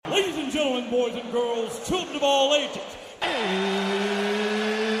gentlemen, boys and girls, children of all ages.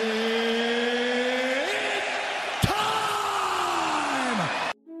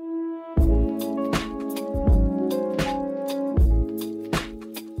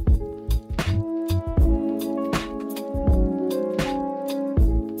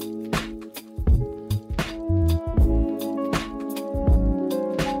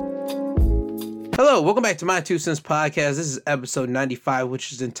 Hello, welcome back to My Two Cents Podcast. This is episode 95,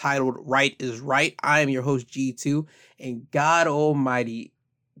 which is entitled Right is Right. I am your host, G2, and God Almighty,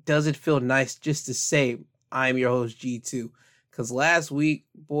 does it feel nice just to say I am your host, G2. Because last week,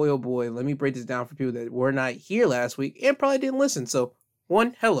 boy oh boy, let me break this down for people that were not here last week and probably didn't listen. So,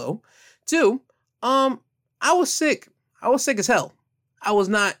 one, hello. Two, I was sick. I was sick as hell. I was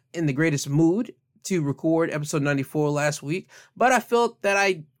not in the greatest mood to record episode 94 last week, but I felt that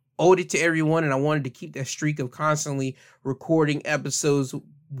I owed it to everyone, and I wanted to keep that streak of constantly recording episodes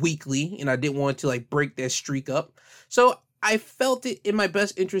weekly, and I didn't want to break that streak up. So I felt it in my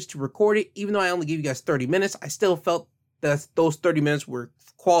best interest to record it, even though I only gave you guys 30 minutes. I still felt that those 30 minutes were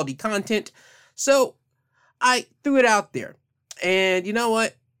quality content. So I threw it out there. And you know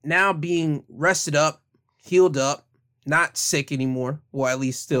what? Now being rested up, healed up, not sick anymore, well, at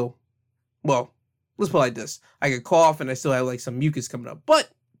least still, well, let's put it like this. I could cough and I still have some mucus coming up,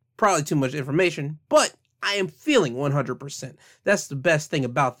 but probably too much information, but I am feeling 100%. That's the best thing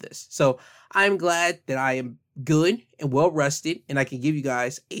about this. So I'm glad that I am good and well rested, and I can give you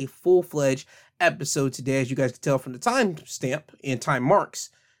guys a full-fledged episode today. As you guys can tell from the timestamp and time marks,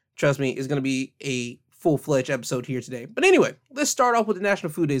 trust me, it's going to be a full-fledged episode here today. But anyway, let's start off with the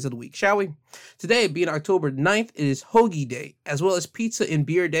National Food Days of the week, shall we? Today, being October 9th, it is Hoagie Day, as well as Pizza and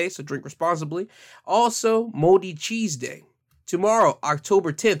Beer Day, so drink responsibly. Also, Moldy Cheese Day. Tomorrow,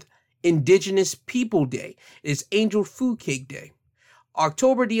 October 10th, Indigenous People Day. It is Angel Food Cake Day.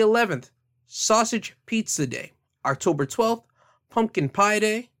 October the 11th, Sausage Pizza Day. October 12th, Pumpkin Pie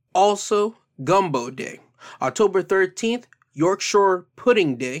Day. Also, Gumbo Day. October 13th, Yorkshire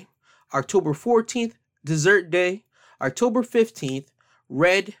Pudding Day. October 14th, Dessert Day. October 15th,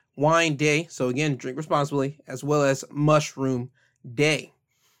 Red Wine Day. So again, drink responsibly, as well as Mushroom Day.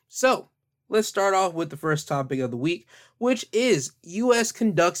 So, let's start off with the first topic of the week, which is U.S.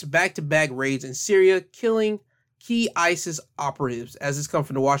 conducts back-to-back raids in Syria, killing key ISIS operatives. As this comes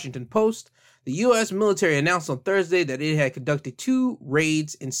from the Washington Post, the U.S. military announced on Thursday that it had conducted 2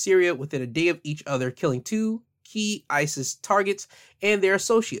 raids in Syria within a day of each other, killing 2 key ISIS targets and their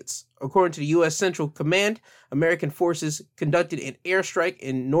associates. According to the U.S. Central Command, American forces conducted an airstrike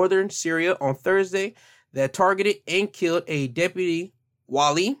in northern Syria on Thursday that targeted and killed a deputy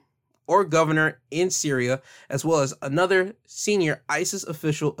wali, or governor, in Syria, as well as another senior ISIS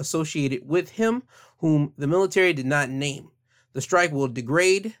official associated with him, whom the military did not name. The strike will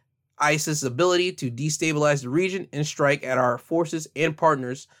degrade ISIS' ability to destabilize the region and strike at our forces and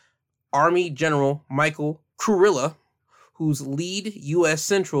partners, Army General Michael Kurilla, whose lead U.S.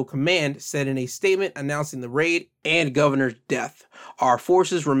 Central Command said in a statement announcing the raid and governor's death. Our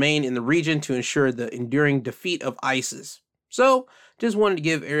forces remain in the region to ensure the enduring defeat of ISIS. So, just wanted to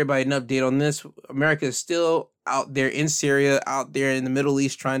give everybody an update on this. America is still out there in Syria, out there in the Middle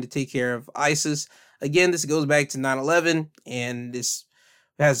East, trying to take care of ISIS. Again, this goes back to 9/11, and this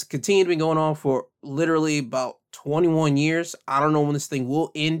has continued to be going on for literally about 21 years. I don't know when this thing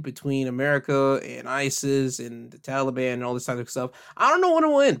will end between America and ISIS and the Taliban and all this type of stuff. I don't know when it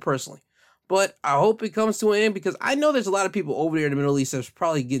will end, personally. But I hope it comes to an end, because I know there's a lot of people over there in the Middle East that's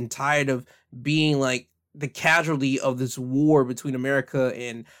probably getting tired of being the casualty of this war between America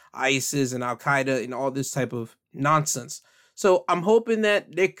and ISIS and Al-Qaeda and all this type of nonsense. So I'm hoping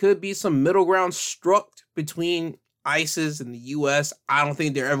that there could be some middle ground struck between ISIS and the U.S. I don't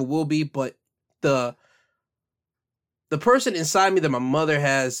think there ever will be, but the person inside me that my mother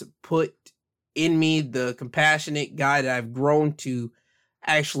has put in me, the compassionate guy that I've grown to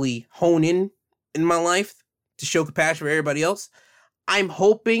actually hone in my life to show compassion for everybody else, I'm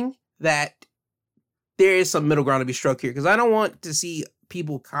hoping that there is some middle ground to be struck here, because I don't want to see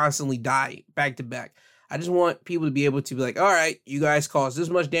people constantly die back to back. I just want people to be able to be like, all right, you guys caused this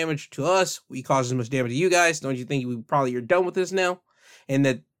much damage to us. We caused this much damage to you guys. Don't you think you're done with this now? And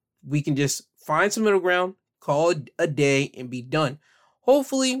that we can just find some middle ground, call it a day, and be done.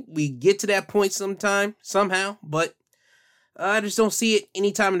 Hopefully we get to that point sometime, somehow, but I just don't see it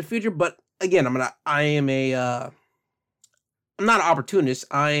anytime in the future. But again, I'm not an opportunist.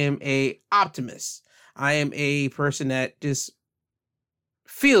 I am a optimist. I am a person that just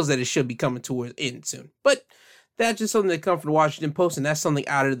feels that it should be coming towards end soon. But that's just something that comes from the Washington Post, and that's something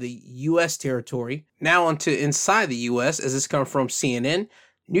out of the U.S. territory. Now on to inside the U.S., as this comes from CNN.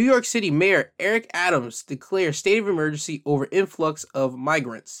 New York City Mayor Eric Adams declares state of emergency over influx of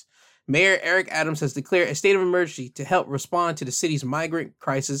migrants. Mayor Eric Adams has declared a state of emergency to help respond to the city's migrant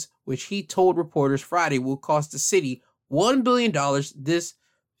crisis, which he told reporters Friday will cost the city $1 billion this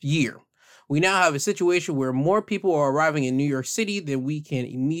year. We now have a situation where more people are arriving in New York City than we can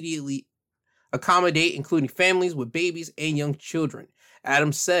immediately accommodate, including families with babies and young children.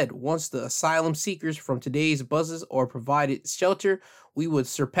 Adams said once the asylum seekers from today's buses are provided shelter, we would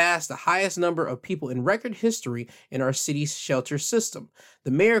surpass the highest number of people in record history in our city's shelter system.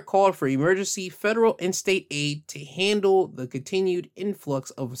 The mayor called for emergency federal and state aid to handle the continued influx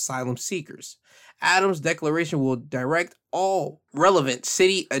of asylum seekers. Adams' declaration will direct all relevant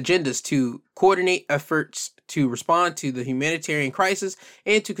city agendas to coordinate efforts to respond to the humanitarian crisis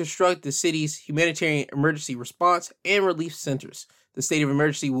and to construct the city's humanitarian emergency response and relief centers. The state of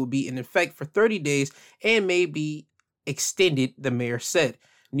emergency will be in effect for 30 days and may be extended, the mayor said.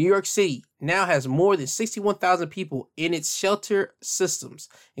 New York City now has more than 61,000 people in its shelter systems,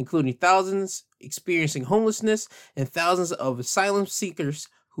 including thousands experiencing homelessness and thousands of asylum seekers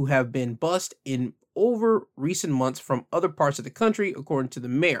who have been bused in over recent months from other parts of the country, according to the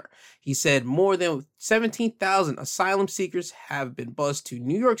mayor. He said more than 17,000 asylum seekers have been bused to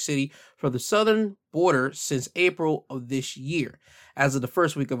New York City from the southern border since April of this year. As of the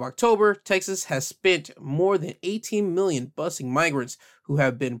first week of October, Texas has spent more than $18 million busing migrants who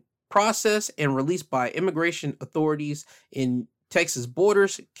have been processed and released by immigration authorities in Texas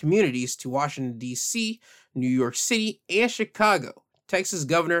borders communities to Washington, D.C., New York City, and Chicago. Texas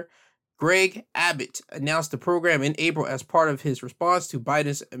Governor Greg Abbott announced the program in April as part of his response to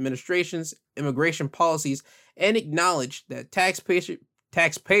Biden's administration's immigration policies and acknowledged that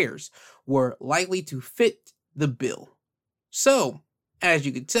taxpayers were likely to fit the bill. So, as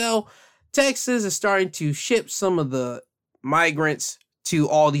you can tell, Texas is starting to ship some of the migrants to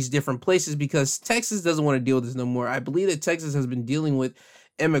all these different places because Texas doesn't want to deal with this no more. I believe that Texas has been dealing with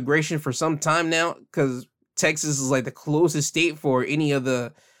immigration for some time now because Texas is like the closest state for any of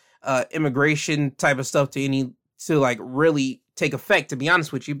the immigration type of stuff to like really take effect, to be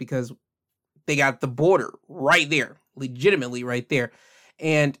honest with you, because they got the border right there, legitimately right there.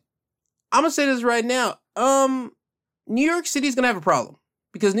 And I'm gonna say this right now, New York City is gonna have a problem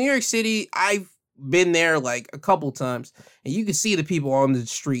because New York City, I've been there like a couple times, and you can see the people on the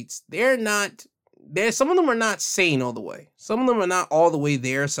streets. Some of them are not sane all the way. Some of them are not all the way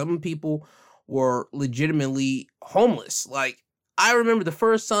there. Some people were legitimately homeless. Like, I remember the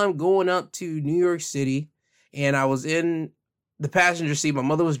first time going up to New York City, and I was in the passenger seat. My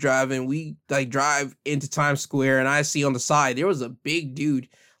mother was driving. We like drive into Times Square, and I see on the side there was a big dude.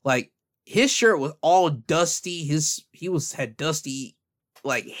 Like, his shirt was all dusty. He had dusty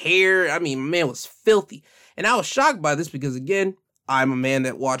like hair. I mean, man was filthy, and I was shocked by this because, again, I'm a man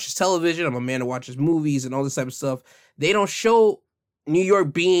that watches television. I'm a man that watches movies and all this type of stuff. They don't show New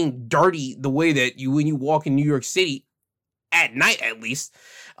York being dirty the way that when you walk in New York City at night, at least.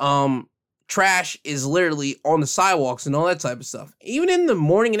 Trash is literally on the sidewalks and all that type of stuff. Even in the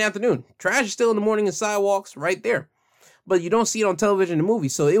morning and afternoon, trash is still in the morning and sidewalks right there. But you don't see it on television and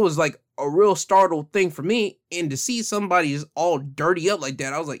movies. So it was like a real startled thing for me. And to see somebody is all dirty up like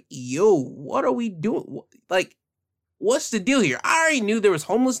that, I was like, yo, what are we doing? Like, what's the deal here? I already knew there was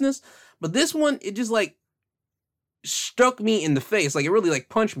homelessness, but this one, it just like struck me in the face. Like, it really like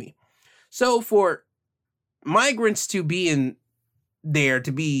punched me. So for migrants to be in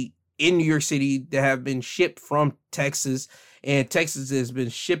New York City, that have been shipped from Texas, and Texas has been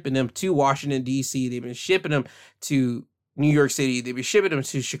shipping them to Washington, D.C. They've been shipping them to New York City. They've been shipping them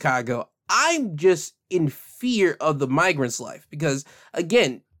to Chicago. I'm just in fear of the migrants' life because,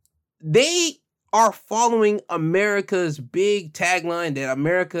 again, they are following America's big tagline that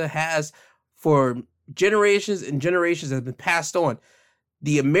America has for generations and generations has been passed on.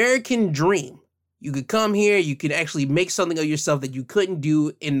 The American dream. You could come here, you could actually make something of yourself that you couldn't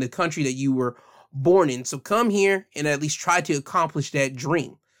do in the country that you were born in. So come here and at least try to accomplish that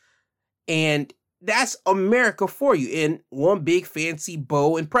dream. And that's America for you in one big fancy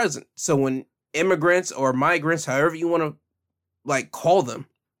bow and present. So when immigrants or migrants, however you want to like call them,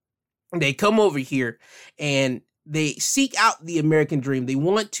 they come over here and they seek out the American dream. They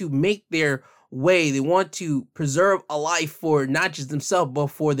want to make their way. They want to preserve a life for not just themselves, but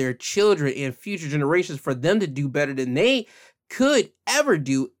for their children and future generations, for them to do better than they could ever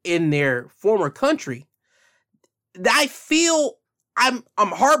do in their former country. I feel I'm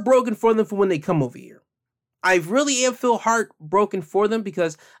heartbroken for them for when they come over here. I really feel heartbroken for them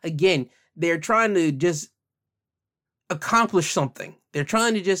because, again, they're trying to just accomplish something. They're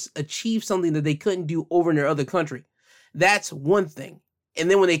trying to just achieve something that they couldn't do over in their other country. That's one thing. And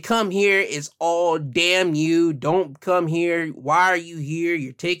then when they come here, it's all damn you. Don't come here. Why are you here?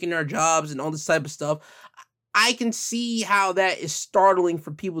 You're taking our jobs and all this type of stuff. I can see how that is startling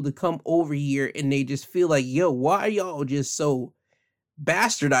for people to come over here and they just feel like, yo, why are y'all just so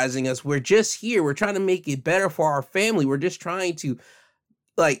bastardizing us? We're just here. We're trying to make it better for our family. We're just trying to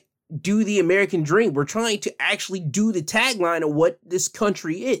like do the American dream. We're trying to actually do the tagline of what this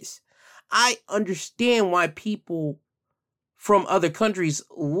country is. I understand why people from other countries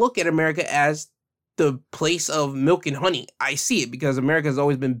look at America as the place of milk and honey. I see it because America has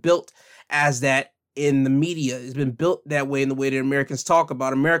always been built as that in the media. It's been built that way in the way that Americans talk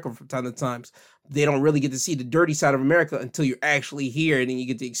about America from time to time. They don't really get to see the dirty side of America until you're actually here and then you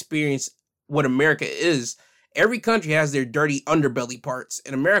get to experience what America is. Every country has their dirty underbelly parts,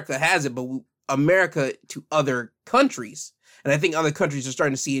 and America has it, but America to other countries, and I think other countries are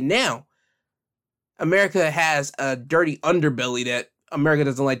starting to see it now. America has a dirty underbelly that America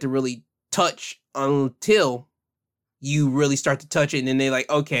doesn't like to really touch until you really start to touch it. And then they're like,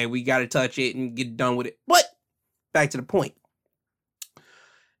 okay, we got to touch it and get done with it. But back to the point.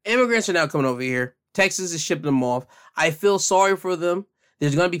 Immigrants are now coming over here. Texas is shipping them off. I feel sorry for them.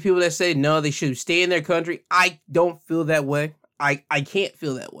 There's going to be people that say, no, they should stay in their country. I don't feel that way. I can't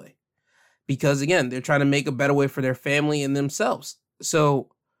feel that way. Because, again, they're trying to make a better way for their family and themselves. So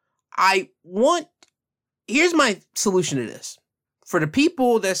here's my solution to this. For the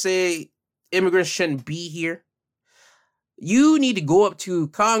people that say immigrants shouldn't be here, you need to go up to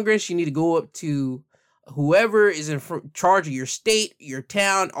Congress. You need to go up to whoever is in charge of your state, your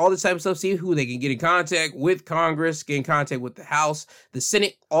town, all this type of stuff. See who they can get in contact with Congress, get in contact with the House, the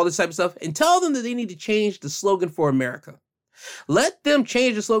Senate, all this type of stuff, and tell them that they need to change the slogan for America. Let them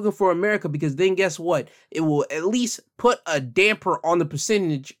change the slogan for America, because then guess what? It will at least put a damper on the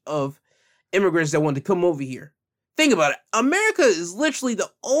percentage of immigrants that want to come over here. Think about it. America is literally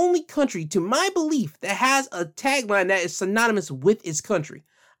the only country, to my belief, that has a tagline that is synonymous with its country.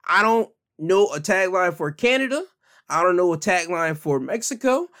 I don't know a tagline for Canada. I don't know a tagline for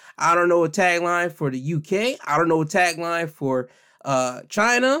Mexico. I don't know a tagline for the UK. I don't know a tagline for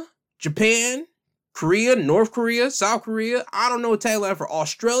China, Japan, Korea, North Korea, South Korea. I don't know a tagline for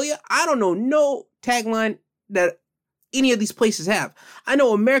Australia. I don't know no tagline that any of these places have. I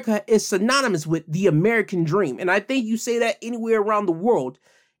know America is synonymous with the American dream. And I think you say that anywhere around the world,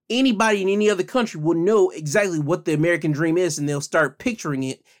 anybody in any other country will know exactly what the American dream is, and they'll start picturing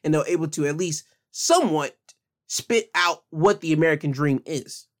it, and they'll able to at least somewhat spit out what the American dream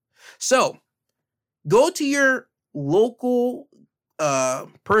is. So go to your local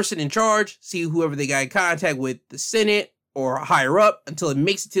person in charge, see whoever they got in contact with, the Senate or higher up, until it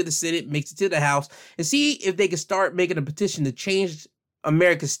makes it to the Senate, makes it to the House, and see if they can start making a petition to change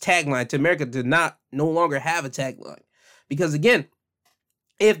America's tagline to America to no longer have a tagline. Because again,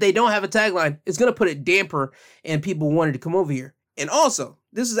 if they don't have a tagline, it's going to put a damper in people wanting to come over here. And also,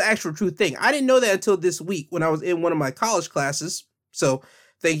 this is an actual true thing. I didn't know that until this week when I was in one of my college classes. So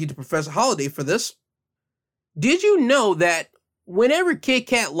thank you to Professor Holiday for this. Did you know that whenever Kit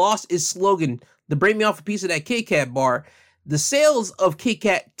Kat lost its slogan, to break me off a piece of that Kit Kat bar, the sales of Kit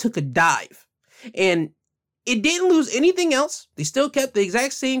Kat took a dive. And it didn't lose anything else. They still kept the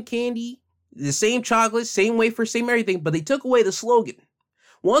exact same candy, the same chocolate, same wafer, same everything, but they took away the slogan.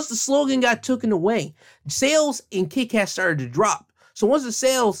 Once the slogan got taken away, sales in Kit Kat started to drop. So once the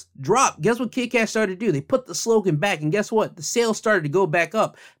sales dropped, guess what Kit Kat started to do? They put the slogan back, and guess what? The sales started to go back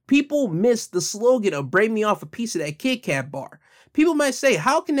up. People missed the slogan of break me off a piece of that Kit Kat bar. People might say,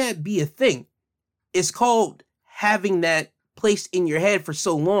 how can that be a thing? It's called having that placed in your head for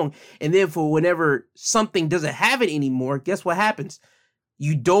so long, and then for whenever something doesn't have it anymore, guess what happens?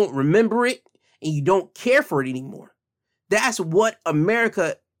 You don't remember it, and you don't care for it anymore. That's what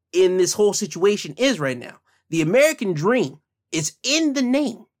America in this whole situation is right now. The American dream is in the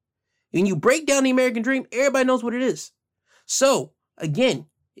name. When you break down the American dream, everybody knows what it is. So, again,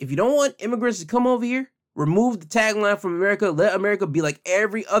 if you don't want immigrants to come over here, remove the tagline from America. Let America be like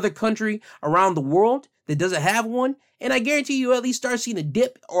every other country around the world that doesn't have one. And I guarantee you'll at least start seeing a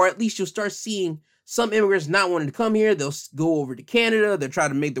dip, or at least you'll start seeing some immigrants not wanting to come here. They'll go over to Canada. They'll try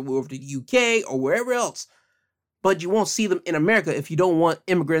to make their way over to the UK or wherever else. But you won't see them in America if you don't want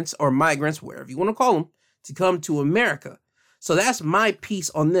immigrants or migrants, wherever you want to call them, to come to America. So that's my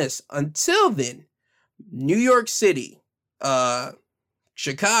piece on this. Until then, New York City,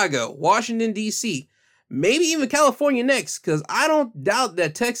 Chicago, Washington, D.C., maybe even California next, because I don't doubt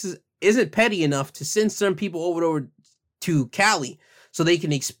that Texas isn't petty enough to send some people over to Cali so they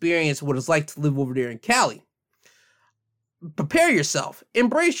can experience what it's like to live over there in Cali. Prepare yourself.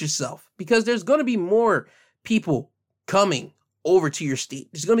 Embrace yourself, because there's going to be more people coming over to your state.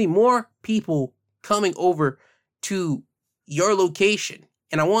 There's going to be more people coming over to your location.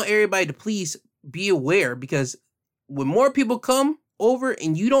 And I want everybody to please be aware, because when more people come over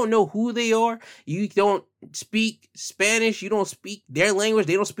and you don't know who they are, you don't speak Spanish, you don't speak their language,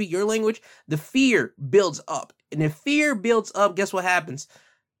 they don't speak your language, the fear builds up. And if fear builds up, guess what happens?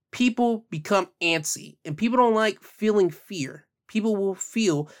 People become antsy, and people don't like feeling fear. People will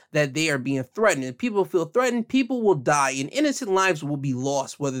feel that they are being threatened. If people feel threatened, people will die, and innocent lives will be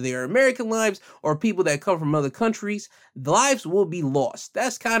lost, whether they are American lives or people that come from other countries. The lives will be lost.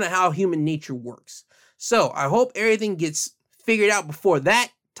 That's kind of how human nature works. So I hope everything gets figured out before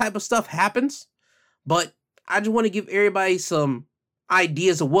that type of stuff happens. But I just want to give everybody some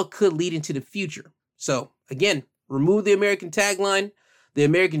ideas of what could lead into the future. So again, remove the American tagline, the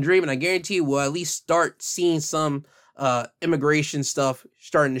American dream, and I guarantee you we'll at least start seeing some immigration stuff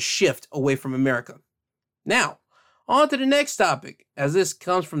starting to shift away from America. Now, on to the next topic, as this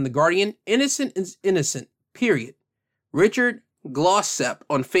comes from The Guardian. Innocent is innocent, period. Richard Glossip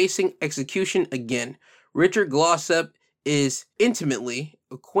on facing execution again. Richard Glossip is intimately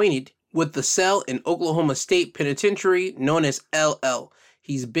acquainted with the cell in Oklahoma State Penitentiary known as LL.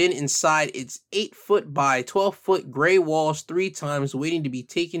 He's been inside its 8-foot by 12-foot gray walls 3 times, waiting to be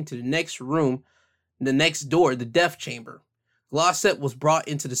taken to the next room, the next door, the death chamber. Glossip was brought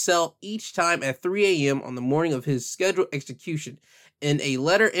into the cell each time at 3 a.m. on the morning of his scheduled execution. In a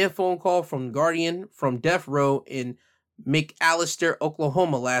letter and phone call from The Guardian from death row in McAlester,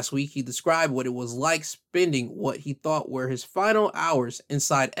 Oklahoma last week, he described what it was like spending what he thought were his final hours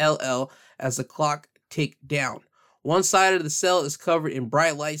inside LL as the clock ticked down. One side of the cell is covered in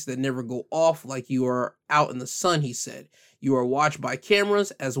bright lights that never go off, like you are out in the sun, he said. You are watched by cameras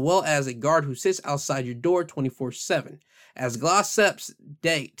as well as a guard who sits outside your door 24/7. As Glossip's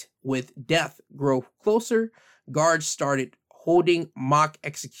date with death grew closer, guards started holding mock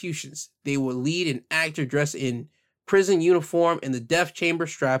executions. They would lead an actor dressed in prison uniform in the death chamber,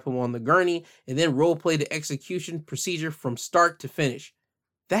 strap him on the gurney, and then role-play the execution procedure from start to finish.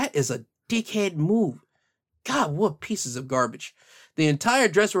 That is a dickhead move. God, what pieces of garbage. The entire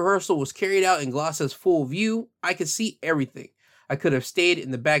dress rehearsal was carried out in Glossip's full view. I could see everything. I could have stayed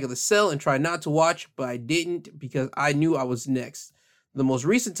in the back of the cell and tried not to watch, but I didn't because I knew I was next. The most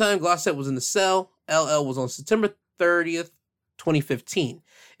recent time Glossip was in the cell, LL, was on September 30th, 2015.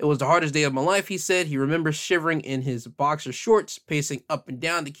 It was the hardest day of my life, he said. He remembers shivering in his boxer shorts, pacing up and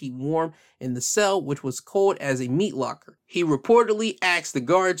down to keep warm in the cell, which was cold as a meat locker. He reportedly asked the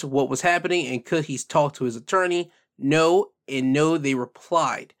guards what was happening and could he talk to his attorney. No, and no, they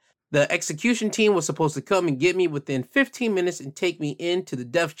replied. The execution team was supposed to come and get me within 15 minutes and take me into the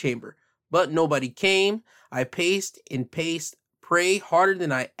death chamber, but nobody came. I paced and paced, pray harder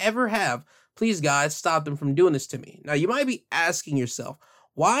than I ever have. Please, God, stop them from doing this to me. Now, you might be asking yourself,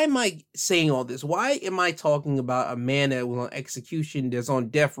 why am I saying all this? Why am I talking about a man that was on execution that's on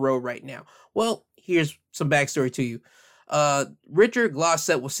death row right now? Well, here's some backstory to you. Richard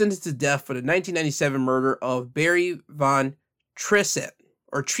Glossip was sentenced to death for the 1997 murder of Barry Von Treese.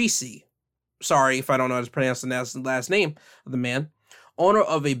 Sorry if I don't know how to pronounce the last name of the man. Owner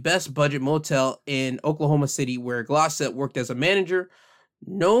of a best budget motel in Oklahoma City where Glossip worked as a manager.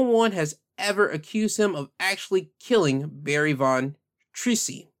 No one has ever accused him of actually killing Barry Von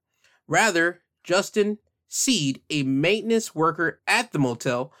Treese. Rather, Justin Seed, a maintenance worker at the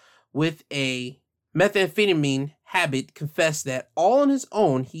motel with a methamphetamine habit, confessed that all on his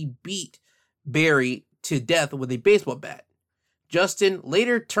own he beat Barry to death with a baseball bat. Justin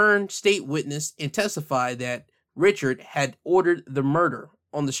later turned state witness and testified that Richard had ordered the murder.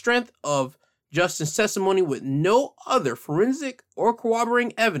 On the strength of Justin's testimony with no other forensic or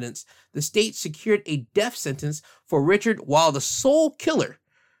corroborating evidence, the state secured a death sentence for Richard, while the sole killer,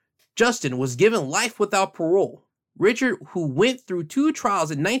 Justin, was given life without parole. Richard, who went through 2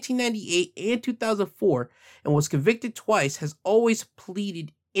 trials in 1998 and 2004 and was convicted twice, has always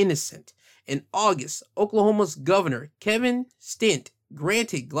pleaded innocent. In August, Oklahoma's governor, Kevin Stitt,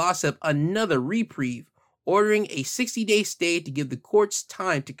 granted Glossip another reprieve, ordering a 60-day stay to give the courts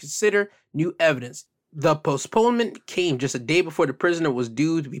time to consider new evidence. The postponement came just a day before the prisoner was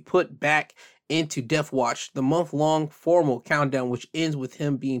due to be put back into Death Watch, the month-long formal countdown which ends with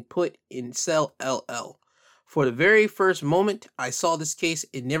him being put in cell LL. For the very first moment I saw this case,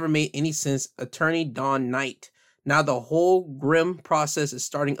 it never made any sense. Attorney Don Knight. Now the whole grim process is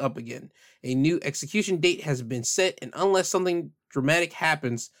starting up again. A new execution date has been set, and unless something dramatic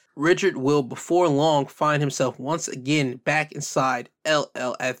happens, Richard will before long find himself once again back inside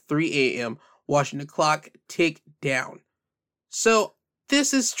LL at 3 a.m. watching the clock tick down. So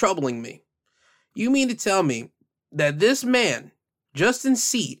this is troubling me. You mean to tell me that this man, Justin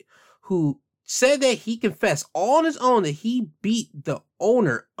Seed, who said that he confessed all on his own that he beat the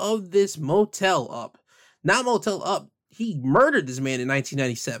owner of this motel up. Not motel up. He murdered this man in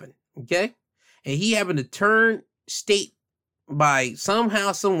 1997. Okay? And he happened to turn state by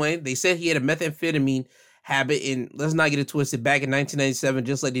somehow, some way. They said he had a methamphetamine habit, and let's not get it twisted, back in 1997,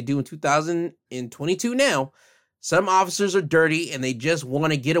 just like they do in 2022 now. Some officers are dirty and they just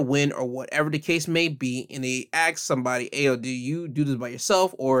want to get a win or whatever the case may be. And they ask somebody, hey, do you do this by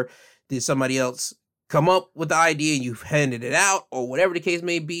yourself, or did somebody else come up with the idea and you've handed it out, or whatever the case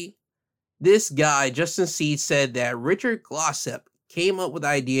may be? This guy, Justin Seed, said that Richard Glossip came up with the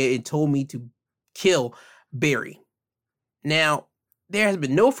idea and told me to kill Barry. Now, there has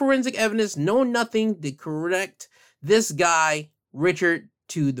been no forensic evidence, no nothing to correct this guy, Richard,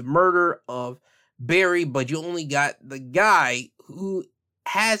 to the murder of Barry, but you only got the guy who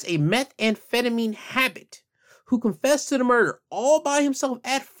has a methamphetamine habit, who confessed to the murder all by himself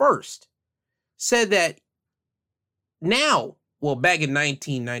at first, said that now, well, back in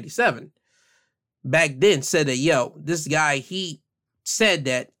 1997, back then said that, yo, this guy, he said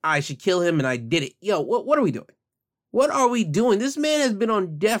that I should kill him and I did it. Yo, what are we doing? What are we doing? This man has been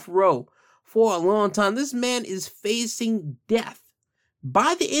on death row for a long time. This man is facing death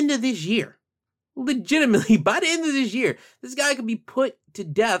by the end of this year. Legitimately, by the end of this year, this guy could be put to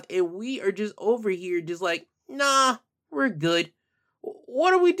death, and we are just over here just like, nah, we're good.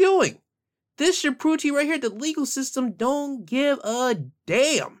 What are we doing? This should prove to you right here, the legal system don't give a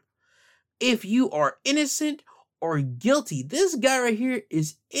damn if you are innocent or guilty. This guy right here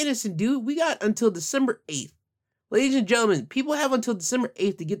is innocent, dude. We got until December 8th. Ladies and gentlemen, people have until December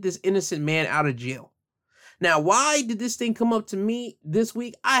 8th to get this innocent man out of jail. Now, why did this thing come up to me this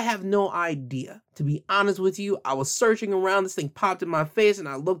week? I have no idea. To be honest with you, I was searching around, this thing popped in my face, and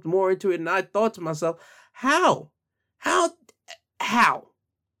I looked more into it, and I thought to myself, how? I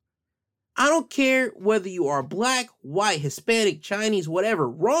don't care whether you are black, white, Hispanic, Chinese, whatever.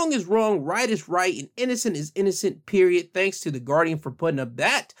 Wrong is wrong, right is right, and innocent is innocent, period. Thanks to The Guardian for putting up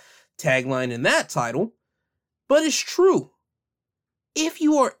that tagline and that title. But it's true. If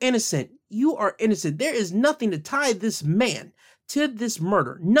you are innocent, you are innocent. There is nothing to tie this man to this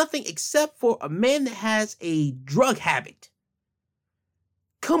murder. Nothing except for a man that has a drug habit.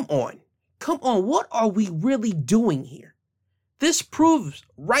 Come on. What are we really doing here? This proves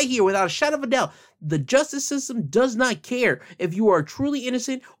right here, without a shadow of a doubt, the justice system does not care if you are truly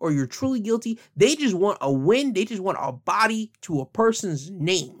innocent or you're truly guilty. They just want a win. They just want a body to a person's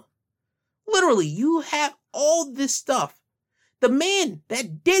name. Literally, you have all this stuff. The man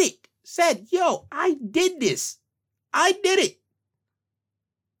that did it said, yo, I did this. I did it.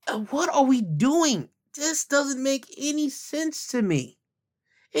 What are we doing? This doesn't make any sense to me.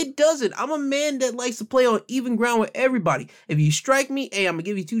 It doesn't. I'm a man that likes to play on even ground with everybody. If you strike me, hey, I'm going to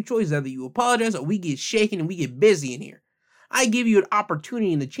give you two choices. Either you apologize or we get shaken and we get busy in here. I give you an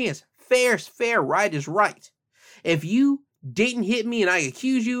opportunity and a chance. Fair is fair, right is right. If you didn't hit me and I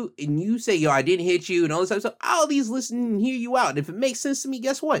accuse you and you say, yo, I didn't hit you and all this type of stuff, I'll at least listen and hear you out. And if it makes sense to me,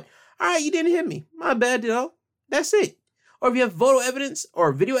 guess what? All right, you didn't hit me. My bad, That's it. Or if you have photo evidence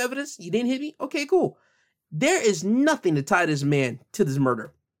or video evidence, you didn't hit me. Okay, cool. There is nothing to tie this man to this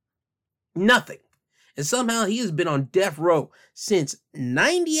murder. Nothing. And somehow he has been on death row since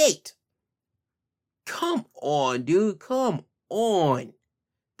 98. Come on, dude. Come on.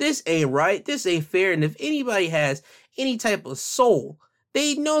 This ain't right. This ain't fair. And if anybody has any type of soul,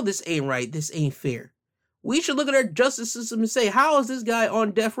 they know this ain't right. This ain't fair. We should look at our justice system and say, how is this guy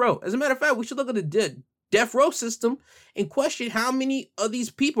on death row? As a matter of fact, we should look at the death row system and question how many of these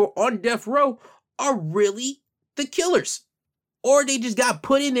people on death row are really the killers. Or they just got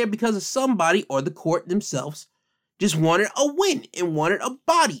put in there because of somebody or the court themselves just wanted a win and wanted a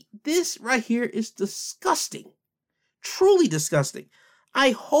body. This right here is disgusting. Truly disgusting.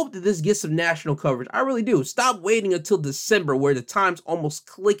 I hope that this gets some national coverage. I really do. Stop waiting until December where the time's almost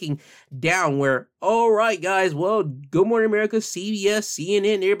clicking down where, all right, guys, well, Good Morning America, CBS,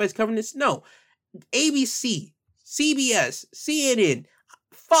 CNN, everybody's covering this. No. ABC, CBS, CNN,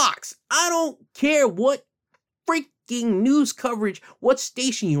 Fox. I don't care what freaking news coverage, what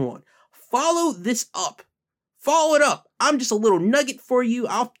station you're on. Follow this up. Follow it up. I'm just a little nugget for you.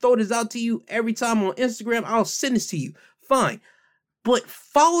 I'll throw this out to you every time on Instagram. I'll send this to you. Fine. But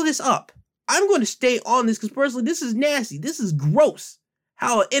follow this up. I'm going to stay on this because personally, this is nasty. This is gross.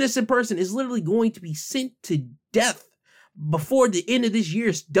 How an innocent person is literally going to be sent to death before the end of this year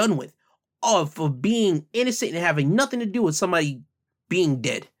is done with. For being innocent and having nothing to do with somebody being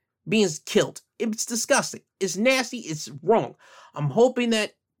dead, being killed. It's disgusting. It's nasty. It's wrong. I'm hoping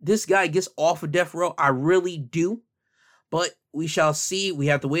that this guy gets off of death row. I really do. But we shall see. We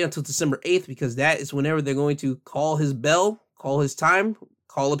have to wait until December 8th because that is whenever they're going to call his bell, call his time,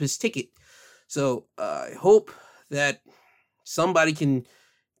 call up his ticket. So I hope that somebody can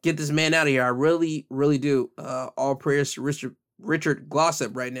get this man out of here. I really, really do. All prayers to Richard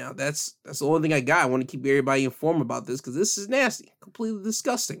Glossop right now. That's the only thing I got. I want to keep everybody informed about this because this is nasty, completely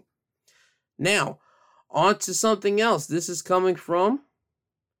disgusting. Now, on to something else. This is coming from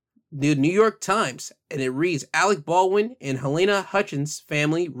the New York Times, and it reads, Alec Baldwin and Helena Hutchins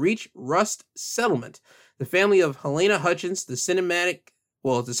family reach Rust settlement. The family of Helena Hutchins, the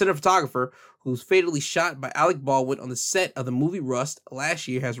cinematographer who was fatally shot by Alec Baldwin on the set of the movie Rust last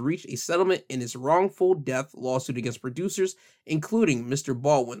year, has reached a settlement in its wrongful death lawsuit against producers, including Mr.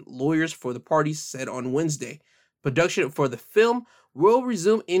 Baldwin. Lawyers for the parties said on Wednesday. Production for the film will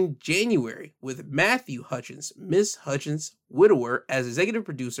resume in January with Matthew Hutchins, Miss Hutchins' widower, as executive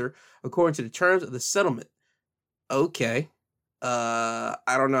producer, according to the terms of the settlement. Okay. I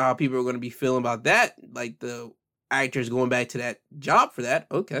don't know how people are going to be feeling about that. Like the actors going back to that job for that.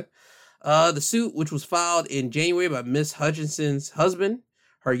 Okay. The suit, which was filed in January by Miss Hutchinson's husband,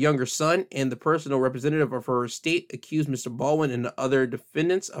 her younger son, and the personal representative of her estate, accused Mr. Baldwin and the other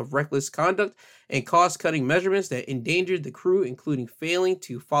defendants of reckless conduct and cost-cutting measurements that endangered the crew, including failing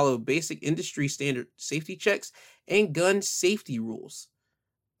to follow basic industry standard safety checks and gun safety rules.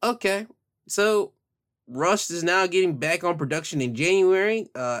 Okay, so Rust is now getting back on production in January.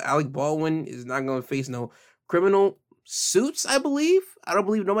 Alec Baldwin is not going to face no criminal suits, I believe. I don't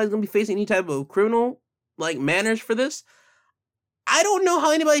believe nobody's going to be facing any type of criminal manners for this. I don't know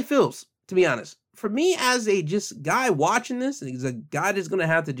how anybody feels, to be honest. For me, as a just guy watching this, and he's a guy that's going to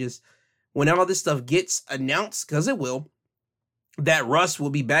have to just, when all this stuff gets announced, because it will, that Rust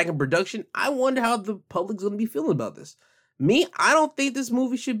will be back in production, I wonder how the public's going to be feeling about this. Me, I don't think this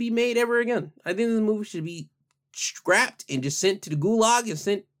movie should be made ever again. I think this movie should be scrapped and just sent to the gulag and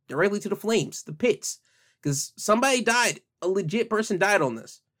sent directly to the flames, the pits. Because somebody died. A legit person died on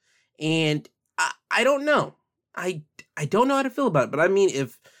this. And I don't know. I don't know how to feel about it. But I mean,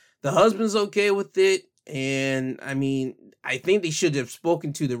 if the husband's okay with it, and I mean, I think they should have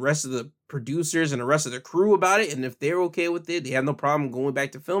spoken to the rest of the producers and the rest of the crew about it. And if they're okay with it, they have no problem going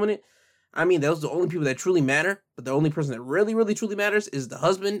back to filming it. I mean, those are the only people that truly matter. But the only person that really, really, truly matters is the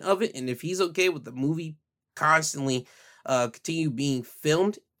husband of it. And if he's okay with the movie constantly continue being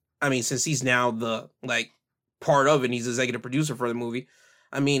filmed, I mean, since he's now the part of it, and he's executive producer for the movie.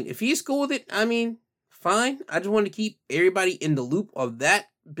 I mean, if he's cool with it, I mean, fine. I just want to keep everybody in the loop of that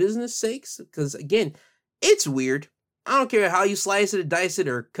business sakes, because again, it's weird. I don't care how you slice it or dice it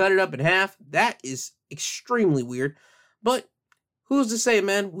or cut it up in half. That is extremely weird. But who's to say,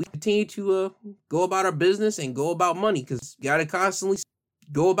 man? We continue to go about our business and go about money, because you got to constantly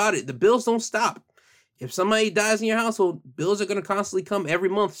go about it. The bills don't stop. If somebody dies in your household, bills are going to constantly come every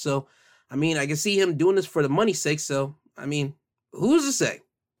month. So, I mean, I can see him doing this for the money's sake. So, I mean, who's to say?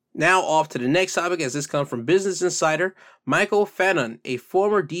 Now off to the next topic, as this comes from Business Insider. Michael Fannon, a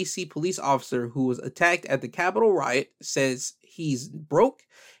former DC police officer who was attacked at the Capitol riot, says he's broke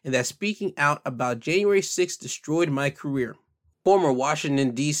and that speaking out about January 6th destroyed my career. Former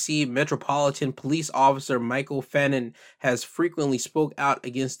Washington, D.C. Metropolitan Police Officer Michael Fannon has frequently spoke out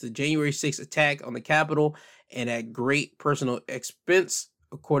against the January 6th attack on the Capitol and at great personal expense,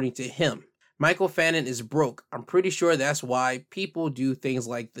 according to him. Michael Fannon is broke. I'm pretty sure that's why people do things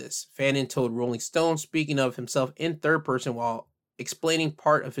like this, Fannon told Rolling Stone, speaking of himself in third person while explaining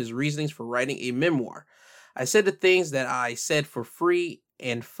part of his reasonings for writing a memoir. I said the things that I said for free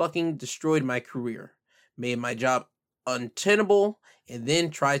and fucking destroyed my career. Made my job untenable, and then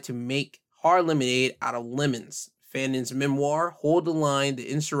tried to make hard lemonade out of lemons. Fannon's memoir, Hold the Line, The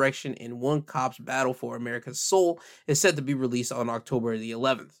Insurrection and One Cop's Battle for America's Soul, is set to be released on October the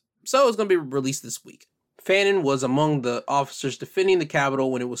 11th. So it's going to be released this week. Fannon was among the officers defending the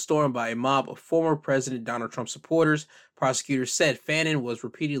Capitol when it was stormed by a mob of former President Donald Trump supporters. Prosecutors said Fannon was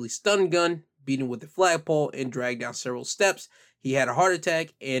repeatedly stun-gunned, beaten with a flagpole, and dragged down several steps. He had a heart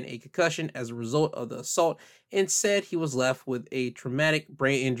attack and a concussion as a result of the assault, and said he was left with a traumatic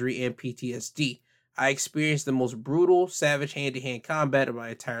brain injury and PTSD. I experienced the most brutal, savage hand-to-hand combat of my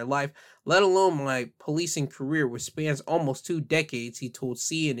entire life, let alone my policing career, which spans almost 2 decades, he told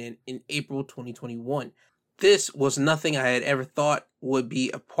CNN in April 2021. This was nothing I had ever thought would be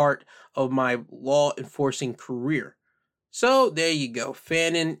a part of my law enforcing career. So there you go.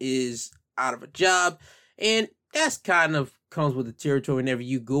 Fannon is out of a job, and that's kind of comes with the territory whenever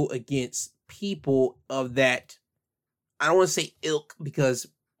you go against people of that, I don't want to say ilk, because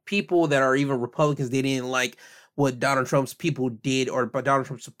people that are even Republicans, they didn't like what Donald Trump's people did or Donald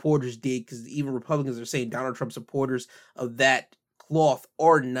Trump supporters did, because even Republicans are saying Donald Trump supporters of that cloth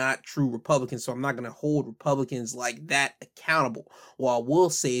are not true Republicans. So I'm not going to hold Republicans like that accountable. What I will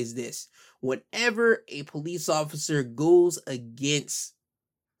say is this: whenever a police officer goes against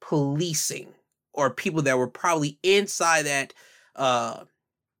policing or people that were probably inside that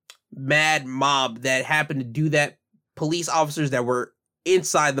mad mob that happened to do that, police officers that were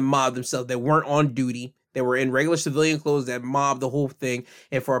inside the mob themselves, that weren't on duty, that were in regular civilian clothes, that mobbed the whole thing,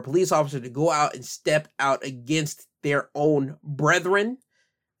 and for a police officer to go out and step out against their own brethren,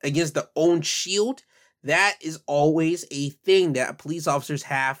 against their own shield, that is always a thing that police officers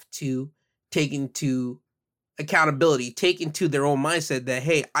have to take into accountability, take into their own mindset that,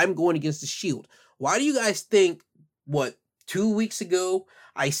 hey, I'm going against the shield. Why do you guys think, 2 weeks ago,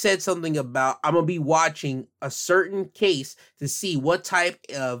 I said something about I'm going to be watching a certain case to see what type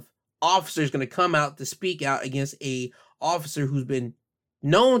of officer is going to come out to speak out against a officer who's been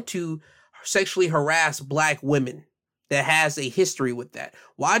known to sexually harass black women, that has a history with that?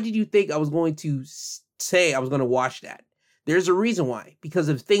 Why did you think I was going to say I was going to watch that? There's a reason why. Because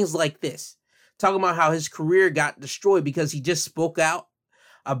of things like this. Talking about how his career got destroyed because he just spoke out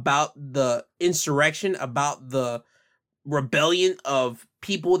about the insurrection, about the rebellion of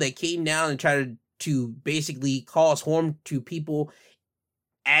people that came down and tried to basically cause harm to people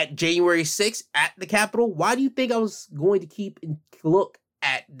at January 6th at the Capitol. Why do you think I was going to keep and look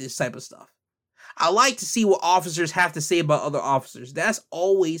at this type of stuff? I like to see what officers have to say about other officers. That's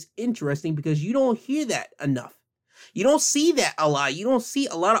always interesting because you don't hear that enough. You don't see that a lot. You don't see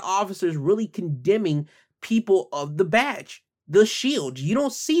a lot of officers really condemning people of the badge, the shield. You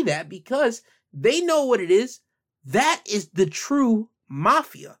don't see that because they know what it is. That is the true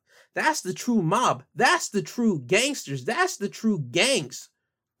mafia. That's the true mob. That's the true gangsters. That's the true gangs.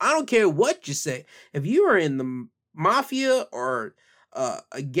 I don't care what you say. If you are in the mafia or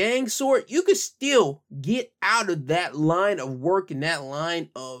a gang sort, you could still get out of that line of work and that line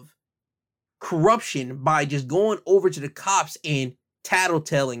of corruption by just going over to the cops and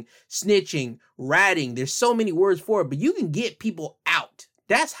tattletelling, snitching, ratting. There's so many words for it, but you can get people out.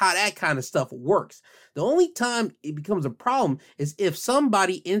 That's how that kind of stuff works. The only time it becomes a problem is if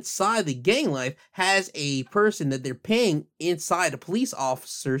somebody inside the gang life has a person that they're paying inside a police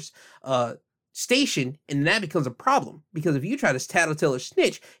officer's station, and that becomes a problem. Because if you try to tattletale or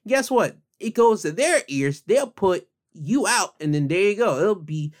snitch, guess what? It goes to their ears. They'll put you out, and then there you go. It'll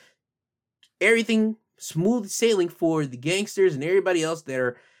be everything smooth sailing for the gangsters and everybody else that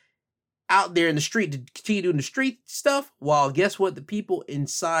are out there in the street to continue doing the street stuff. While guess what? The people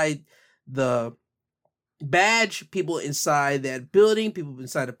inside the badge, people inside that building, people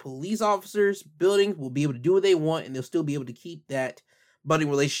inside the police officers building will be able to do what they want, and they'll still be able to keep that budding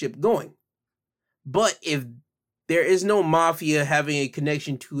relationship going. But if there is no mafia having a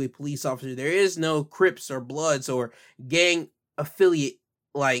connection to a police officer, there is no Crips or Bloods or gang affiliate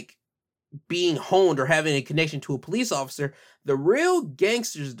like being honed or having a connection to a police officer, the real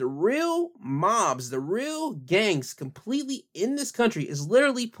gangsters, the real mobs, the real gangs completely in this country is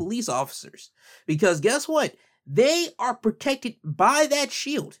literally police officers. Because guess what? They are protected by that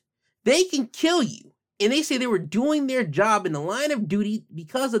shield. They can kill you. And they say they were doing their job in the line of duty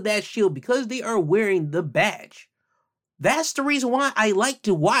because of that shield, because they are wearing the badge. That's the reason why I like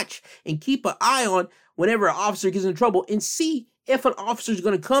to watch and keep an eye on whenever an officer gets in trouble and see if an officer is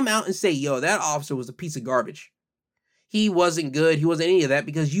going to come out and say, yo, that officer was a piece of garbage. He wasn't good. He wasn't any of that,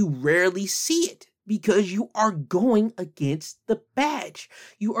 because you rarely see it. Because you are going against the badge.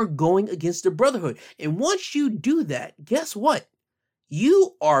 You are going against the brotherhood. And once you do that, guess what?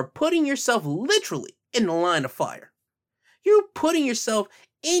 You are putting yourself literally in the line of fire. You're putting yourself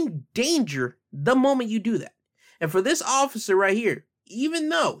in danger the moment you do that. And for this officer right here, even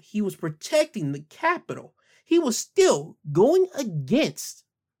though he was protecting the Capitol, he was still going against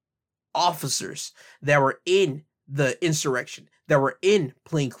officers that were in the insurrection, that were in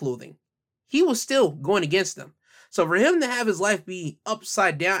plain clothing. He was still going against them. So for him to have his life be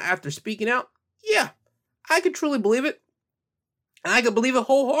upside down after speaking out, yeah, I could truly believe it. And I could believe it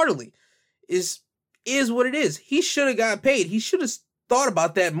wholeheartedly. Is what it is. He should have got paid. He should have thought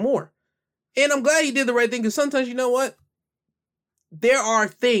about that more. And I'm glad he did the right thing, because sometimes, you know what? There are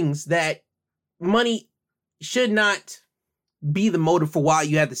things that money should not be the motive for why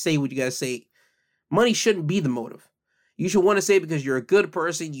you have to say what you got to say. Money shouldn't be the motive. You should want to say it because you're a good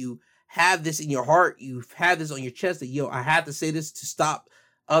person. You have this in your heart. You have this on your chest that, yo, I have to say this to stop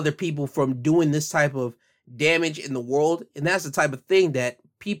other people from doing this type of damage in the world. And that's the type of thing that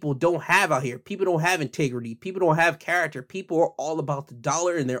people don't have out here. People don't have integrity. People don't have character. People are all about the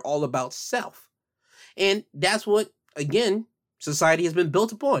dollar, and they're all about self. And that's what, again, society has been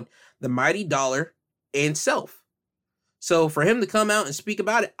built upon. The mighty dollar and self. So for him to come out and speak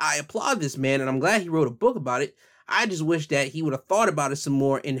about it, I applaud this man, and I'm glad he wrote a book about it. I just wish that he would have thought about it some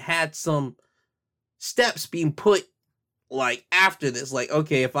more and had some steps being put like after this. Like,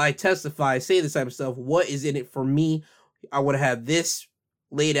 okay, if I testify, say this type of stuff, what is in it for me? I want to have this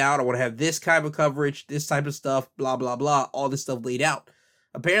laid out. I want to have this kind of coverage, this type of stuff, blah, blah, blah, all this stuff laid out.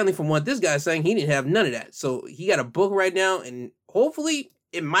 Apparently, from what this guy's saying, he didn't have none of that. So he got a book right now, and hopefully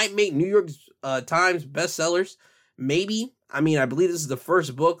it might make New York Times bestsellers. Maybe. I mean, I believe this is the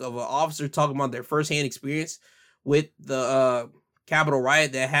first book of an officer talking about their firsthand experience with the Capitol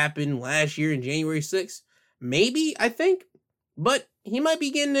riot that happened last year in January 6th. Maybe, I think. But he might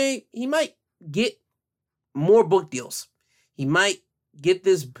be he might get more book deals. He might get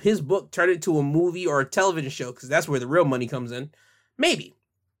his book turned into a movie or a television show, because that's where the real money comes in. Maybe.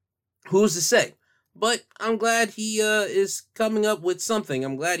 Who's to say? But I'm glad he is coming up with something.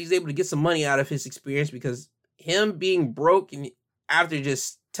 I'm glad he's able to get some money out of his experience, because him being broke and after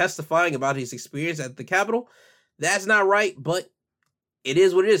just testifying about his experience at the Capitol, that's not right, but it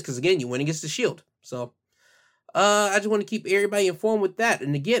is what it is, because again, you went against the Shield. So I just want to keep everybody informed with that.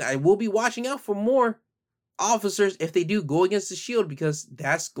 And again, I will be watching out for more officers if they do go against the Shield, because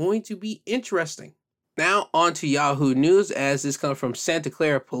that's going to be interesting. Now on to Yahoo News, as this comes from Santa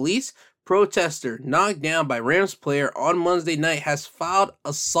Clara Police. Protester knocked down by Rams player on Monday night has filed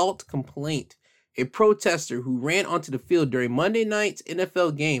assault complaint. A protester who ran onto the field during Monday night's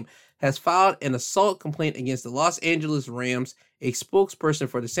NFL game has filed an assault complaint against the Los Angeles Rams, a spokesperson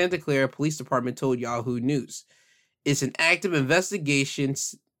for the Santa Clara Police Department told Yahoo News. It's an active investigation,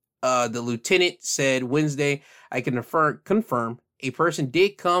 the lieutenant said Wednesday. I can confirm a person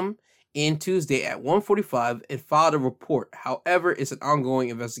did come in Tuesday at 1:45 and filed a report. However, it's an ongoing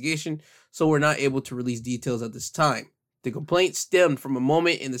investigation, so we're not able to release details at this time. The complaint stemmed from a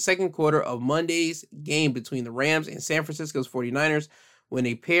moment in the second quarter of Monday's game between the Rams and San Francisco's 49ers, when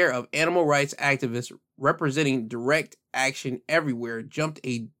a pair of animal rights activists representing Direct Action Everywhere jumped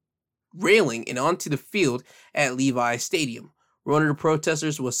a railing and onto the field at Levi Stadium. One of the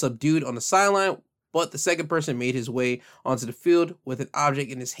protesters was subdued on the sideline, but the second person made his way onto the field with an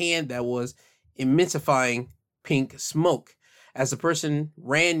object in his hand that was intensifying pink smoke. As the person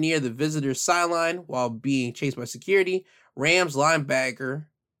ran near the visitor's sideline while being chased by security, Rams linebacker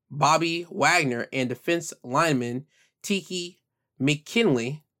Bobby Wagner and defense lineman Tiki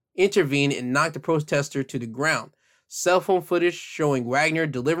McKinley intervened and knocked the protester to the ground. Cell phone footage showing Wagner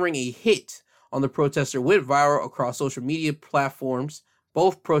delivering a hit on the protester went viral across social media platforms.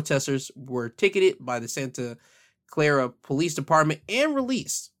 Both protesters were ticketed by the Santa Clara Police Department and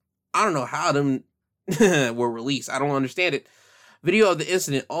released. I don't know how them were released. I don't understand it. Video of the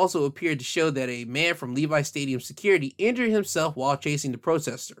incident also appeared to show that a man from Levi Stadium security injured himself while chasing the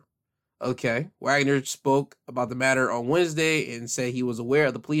protester. Okay, Wagner spoke about the matter on Wednesday and said he was aware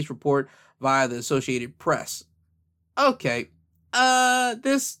of the police report via the Associated Press. Okay,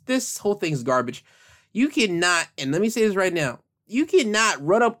 this whole thing's garbage. You cannot, and let me say this right now, you cannot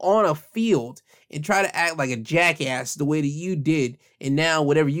run up on a field and try to act like a jackass the way that you did, and now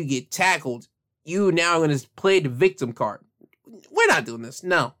whenever you get tackled, you now are going to play the victim card. We're not doing this.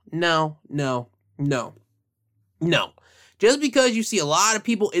 No. Just because you see a lot of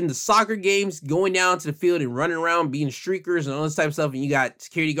people in the soccer games going down to the field and running around being streakers and all this type of stuff, and you got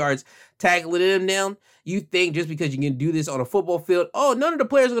security guards tackling them down, you think just because you can do this on a football field, oh, none of the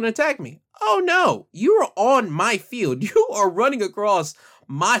players are going to attack me. Oh, no. You are on my field. You are running across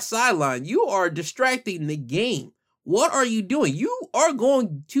my sideline. You are distracting the game. What are you doing? You are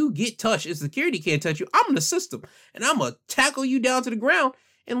going to get touched. If security can't touch you, I'm in the system, and I'm going to tackle you down to the ground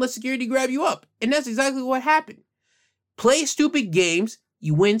and let security grab you up. And that's exactly what happened. Play stupid games,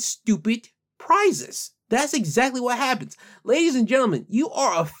 you win stupid prizes. That's exactly what happens. Ladies and gentlemen, you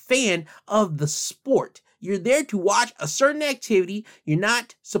are a fan of the sport. You're there to watch a certain activity. You're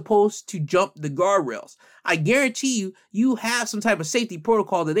not supposed to jump the guardrails. I guarantee you, you have some type of safety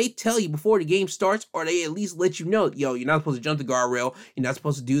protocol that they tell you before the game starts, or they at least let you know, yo, you're not supposed to jump the guardrail. You're not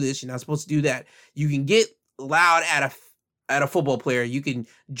supposed to do this. You're not supposed to do that. You can get loud at a football player. You can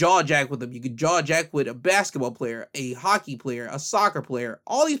jaw jack with them. You can jaw jack with a basketball player, a hockey player, a soccer player.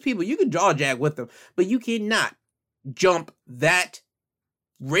 All these people, you can jaw jack with them, but you cannot jump that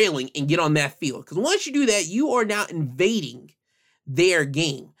railing and get on that field. Because once you do that, you are now invading their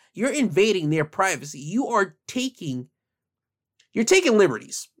game. You're invading their privacy. You're taking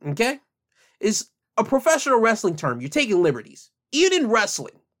liberties, okay? It's a professional wrestling term. You're taking liberties. Even in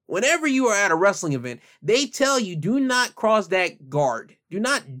wrestling, Whenever you are at a wrestling event, they tell you do not cross that guard. Do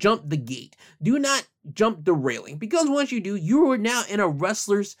not jump the gate. Do not jump the railing. Because once you do, you are now in a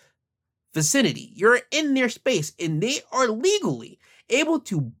wrestler's vicinity. You're in their space, and they are legally able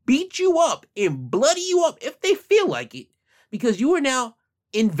to beat you up and bloody you up if they feel like it, because you are now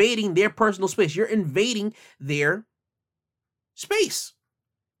invading their personal space. You're invading their space.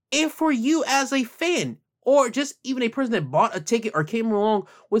 And for you as a fan, or just even a person that bought a ticket or came along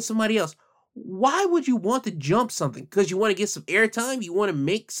with somebody else, why would you want to jump something? Because you want to get some airtime? You want to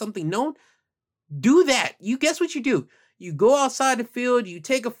make something known? Do that. You guess what you do? You go outside the field, you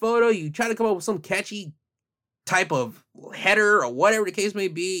take a photo, you try to come up with some catchy type of header or whatever the case may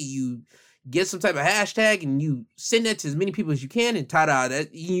be. You get some type of hashtag and you send that to as many people as you can, and ta-da,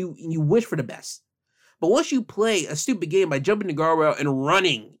 that you wish for the best. But once you play a stupid game by jumping the guardrail and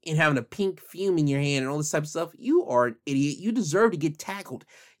running and having a pink fume in your hand and all this type of stuff, you are an idiot. You deserve to get tackled.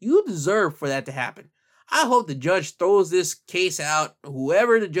 You deserve for that to happen. I hope the judge throws this case out.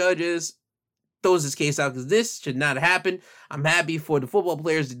 Whoever the judge is throws this case out, because this should not happen. I'm happy for the football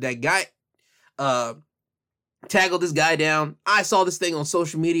players that guy tackled this guy down. I saw this thing on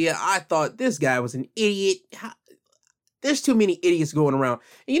social media. I thought this guy was an idiot. There's too many idiots going around.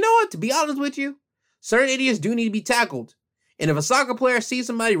 And you know what? To be honest with you, certain idiots do need to be tackled. And if a soccer player sees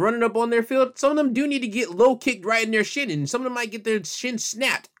somebody running up on their field, some of them do need to get low kicked right in their shin, and some of them might get their shin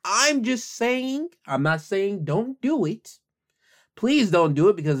snapped. I'm just saying, I'm not saying don't do it. Please don't do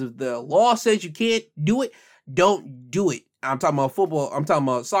it, because if the law says you can't do it, don't do it. I'm talking about football. I'm talking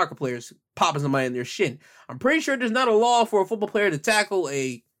about soccer players popping somebody in their shin. I'm pretty sure there's not a law for a football player to tackle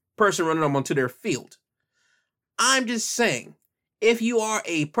a person running up onto their field. I'm just saying, if you are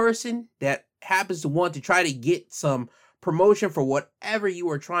a person that happens to want to try to get some promotion for whatever you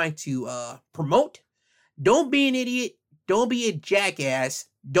are trying to promote, don't be an idiot. Don't be a jackass.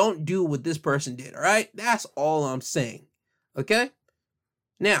 Don't do what this person did, all right? That's all I'm saying, okay?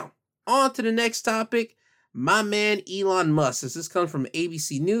 Now, on to the next topic. My man Elon Musk. This comes from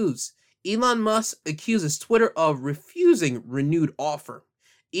ABC News. Elon Musk accuses Twitter of refusing renewed offer.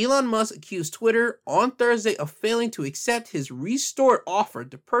 Elon Musk accused Twitter on Thursday of failing to accept his restored offer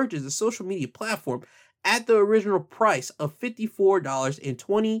to purchase the social media platform at the original price of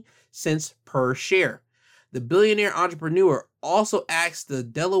 $54.20 per share. The billionaire entrepreneur also asked the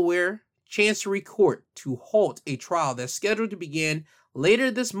Delaware Chancery Court to halt a trial that's scheduled to begin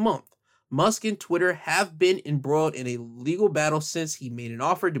later this month. Musk and Twitter have been embroiled in a legal battle since he made an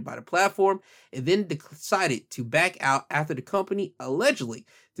offer to buy the platform and then decided to back out after the company allegedly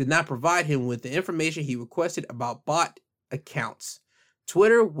did not provide him with the information he requested about bot accounts.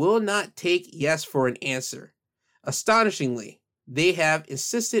 Twitter will not take yes for an answer. Astonishingly, they have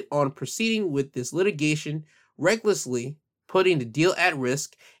insisted on proceeding with this litigation, recklessly putting the deal at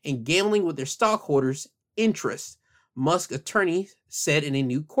risk and gambling with their stockholders' interests, Musk's attorney said in a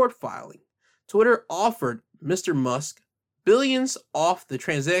new court filing. Twitter offered Mr. Musk billions off the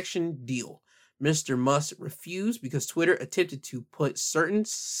transaction deal. Mr. Musk refused because Twitter attempted to put certain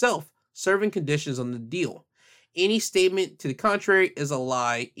self-serving conditions on the deal. Any statement to the contrary is a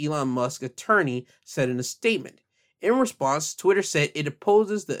lie, Elon Musk's attorney said in a statement. In response, Twitter said it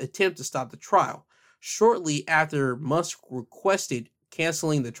opposes the attempt to stop the trial. Shortly after Musk requested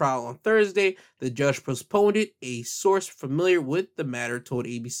canceling the trial on Thursday, the judge postponed it, a source familiar with the matter told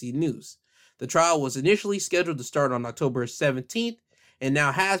ABC News. The trial was initially scheduled to start on October 17th and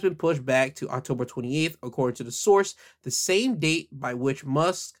now has been pushed back to October 28th, according to the source, the same date by which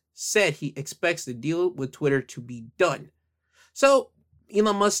Musk said he expects the deal with Twitter to be done. So,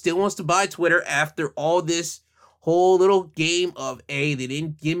 Elon Musk still wants to buy Twitter after all this whole little game of, hey, they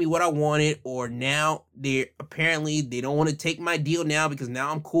didn't give me what I wanted, or now they don't want to take my deal now because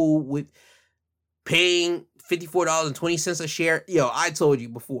now I'm cool with paying $54.20 a share. Yo, I told you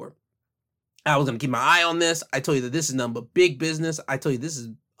before, I was going to keep my eye on this. I told you that this is nothing but big business. I told you this is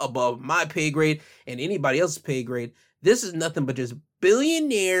above my pay grade and anybody else's pay grade. This is nothing but just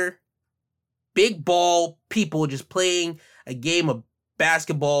billionaire, big ball people just playing a game of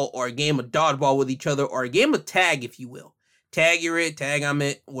basketball or a game of dodgeball with each other, or a game of tag, if you will. Tag you're it, tag I'm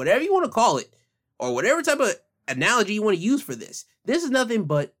it, whatever you want to call it, or whatever type of analogy you want to use for this. This is nothing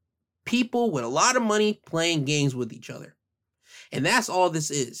but people with a lot of money playing games with each other. And that's all this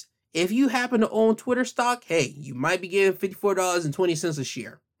is. If you happen to own Twitter stock, hey, you might be getting $54.20 a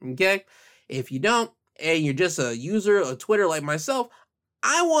share, okay? If you don't, and you're just a user of Twitter like myself,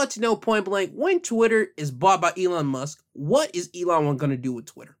 I want to know point blank, when Twitter is bought by Elon Musk, what is Elon going to do with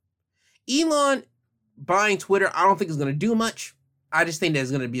Twitter? Elon buying Twitter, I don't think is going to do much. I just think that it's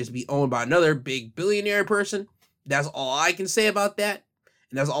going to be owned by another big billionaire person. That's all I can say about that.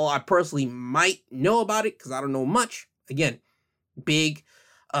 And that's all I personally might know about it, because I don't know much. Again, big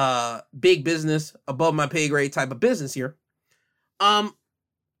business, above my pay grade type of business here. I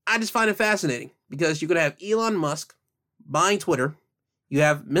just find it fascinating because you're going to have Elon Musk buying Twitter. You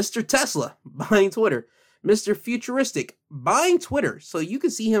have Mr. Tesla buying Twitter. Mr. Futuristic buying Twitter. So you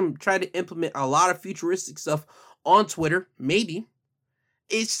can see him try to implement a lot of futuristic stuff on Twitter. Maybe.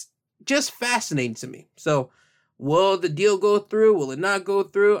 It's just fascinating to me. So will the deal go through? Will it not go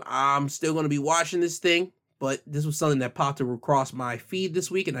through? I'm still going to be watching this thing. But this was something that popped across my feed this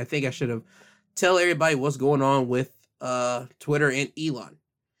week. And I think I should have tell everybody what's going on with Twitter and Elon.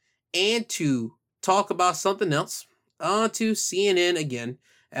 And to talk about something else, on to CNN again,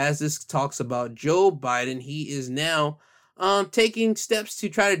 as this talks about Joe Biden. He is now taking steps to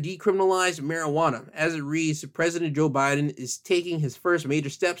try to decriminalize marijuana. As it reads, President Joe Biden is taking his first major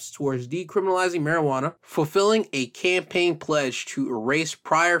steps towards decriminalizing marijuana, fulfilling a campaign pledge to erase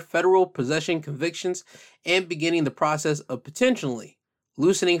prior federal possession convictions and beginning the process of potentially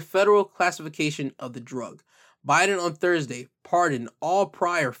loosening federal classification of the drug. Biden on Thursday pardoned all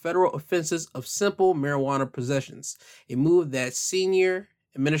prior federal offenses of simple marijuana possessions, a move that senior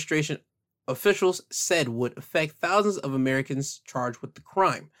administration officials said would affect thousands of Americans charged with the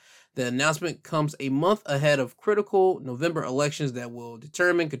crime. The announcement comes a month ahead of critical November elections that will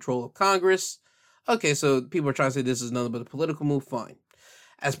determine control of Congress. Okay, so people are trying to say this is nothing but a political move. Fine.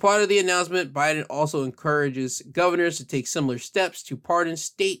 As part of the announcement, Biden also encourages governors to take similar steps to pardon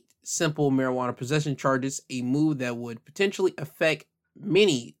state simple marijuana possession charges, a move that would potentially affect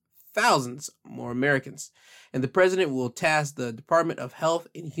many thousands more Americans. And the president will task the Department of Health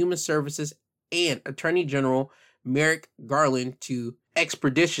and Human Services and Attorney General Merrick Garland to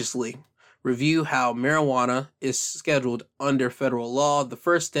expeditiously review how marijuana is scheduled under federal law, the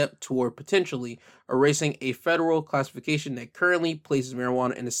first step toward potentially erasing a federal classification that currently places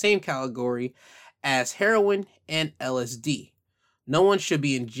marijuana in the same category as heroin and LSD. No one should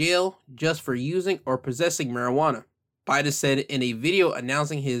be in jail just for using or possessing marijuana, Biden said in a video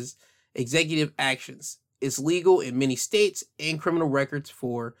announcing his executive actions. It's legal in many states, and criminal records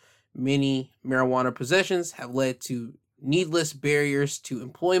for many marijuana possessions have led to needless barriers to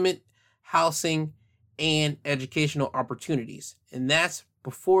employment, housing, and educational opportunities. And that's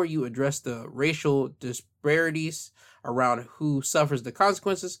before you address the racial disparities around who suffers the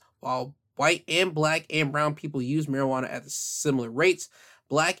consequences. While white and black and brown people use marijuana at similar rates,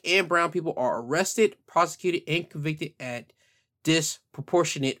 black and brown people are arrested, prosecuted, and convicted at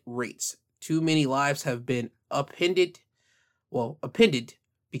disproportionate rates. Too many lives have been upended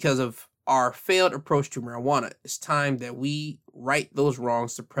because of our failed approach to marijuana. It's time that we right those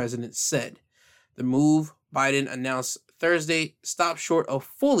wrongs, the president said. The move Biden announced Thursday stopped short of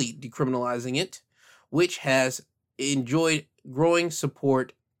fully decriminalizing it, which has enjoyed growing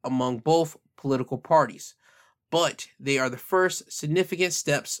support among both political parties. But they are the first significant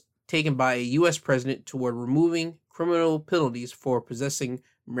steps taken by a U.S. president toward removing criminal penalties for possessing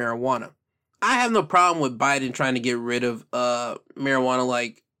marijuana. I have no problem with Biden trying to get rid of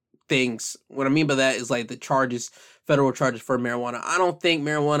marijuana-like things. What I mean by that is like the charges, federal charges for marijuana. I don't think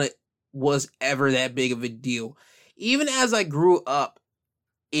marijuana was ever that big of a deal. Even as I grew up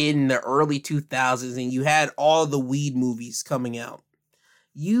in the early 2000s and you had all the weed movies coming out,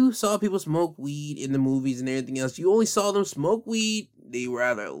 you saw people smoke weed in the movies and everything else. You only saw them smoke weed. They were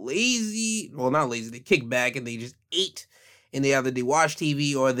either lazy, well, not lazy, they kicked back and they just ate. And they either watched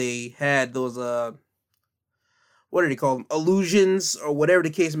TV or they had those, what do they call them? Illusions or whatever the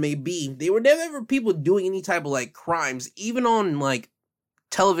case may be. They were never ever people doing any type of like crimes, even on like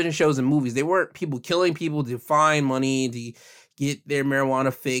television shows and movies. They weren't people killing people to find money, to get their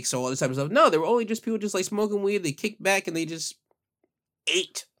marijuana fix or all this type of stuff. No, they were only just people just like smoking weed. They kicked back and they just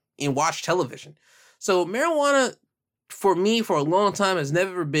ate and watched television. So marijuana, for me, for a long time, has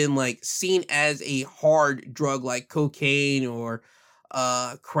never been like seen as a hard drug like cocaine or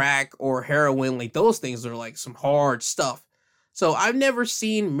crack or heroin. Like those things are like some hard stuff. So I've never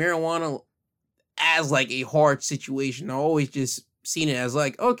seen marijuana as like a hard situation. I always just seen it as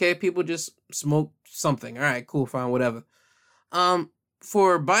like, okay, people just smoke something. All right, cool, fine, whatever.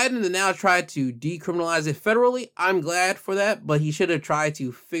 For Biden to now try to decriminalize it federally, I'm glad for that, but he should have tried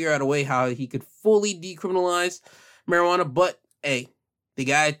to figure out a way how he could fully decriminalize marijuana. But hey, they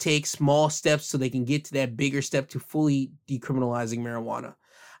gotta take small steps so they can get to that bigger step to fully decriminalizing marijuana.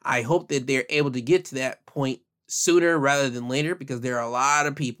 I hope that they're able to get to that point sooner rather than later, because there are a lot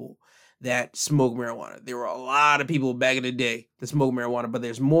of people that smoke marijuana. There were a lot of people back in the day that smoke marijuana, but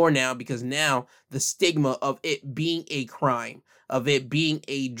there's more now because now the stigma of it being a crime, of it being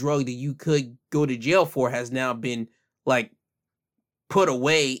a drug that you could go to jail for, has now been like put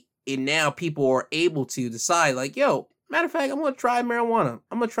away, and now people are able to decide, like, yo, matter of fact, I'm going to try marijuana.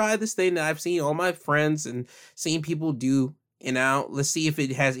 I'm going to try this thing that I've seen all my friends and seen people do, and now let's see if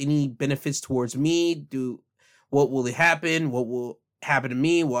it has any benefits towards me. What will it happen? What will happen to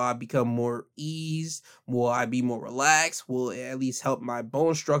me? Will I become more eased? Will I be more relaxed? Will it at least help my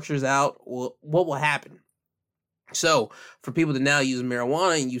bone structures out? What will happen? So for people to now use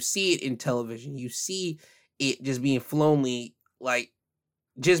marijuana, and you see it in television, you see it just being flownly, like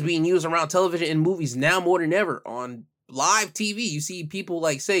just being used around television and movies now more than ever on live TV. You see people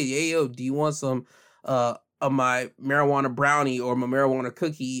like say, hey, yo, do you want some of my marijuana brownie or my marijuana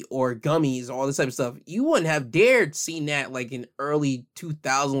cookie or gummies, all this type of stuff? You wouldn't have dared seen that like in early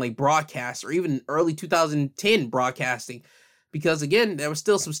 2000 like broadcasts, or even early 2010 broadcasting, because again, there was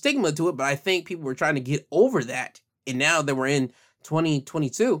still some stigma to it, but I think people were trying to get over that. And now that we're in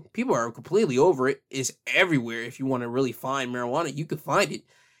 2022, people are completely over it. It's everywhere. If you want to really find marijuana, you can find it.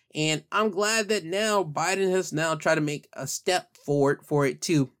 And I'm glad that now Biden has now tried to make a step forward for it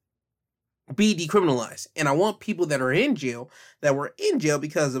to be decriminalized. And I want people that are in jail, that were in jail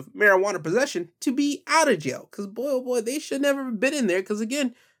because of marijuana possession, to be out of jail. Because boy, oh boy, they should never have been in there. Because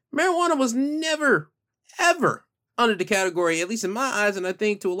again, marijuana was never, ever under the category, at least in my eyes, and I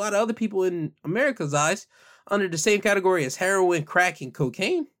think to a lot of other people in America's eyes, under the same category as heroin, crack, and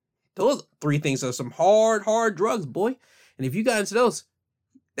cocaine. Those three things are some hard drugs, boy. And if you got into those,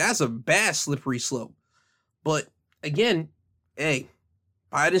 that's a bad slippery slope. But again, hey,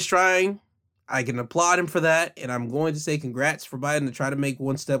 Biden's trying. I can applaud him for that. And I'm going to say congrats for Biden to try to make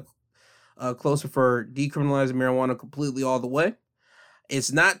one step closer for decriminalizing marijuana completely all the way.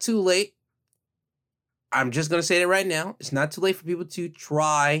 It's not too late. I'm just going to say that right now. It's not too late for people to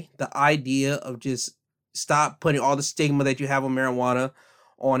try the idea of just stop putting all the stigma that you have on marijuana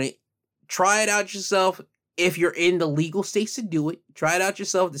on it. Try it out yourself. If you're in the legal states to do it, try it out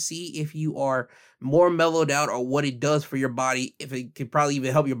yourself to see if you are more mellowed out or what it does for your body. If it could probably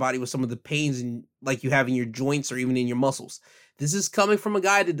even help your body with some of the pains and like you have in your joints or even in your muscles. This is coming from a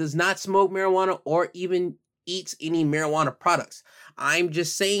guy that does not smoke marijuana or even eats any marijuana products. I'm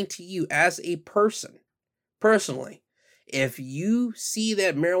just saying to you as a person, personally, if you see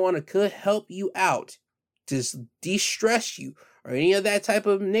that marijuana could help you out, to de-stress you or any of that type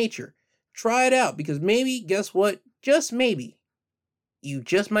of nature, try it out, because maybe, guess what, just maybe, you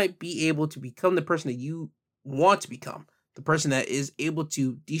just might be able to become the person that you want to become, the person that is able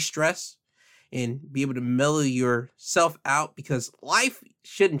to de-stress and be able to mellow yourself out, because life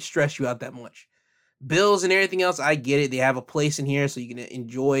shouldn't stress you out that much. Bills and everything else, I get it, they have a place in here so you can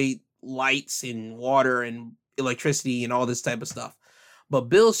enjoy lights and water and electricity and all this type of stuff. But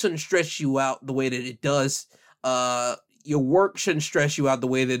bills shouldn't stress you out the way that it does. Your work shouldn't stress you out the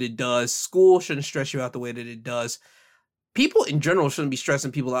way that it does. School shouldn't stress you out the way that it does. People in general shouldn't be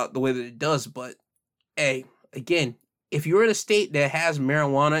stressing people out the way that it does. But, hey, again, if you're in a state that has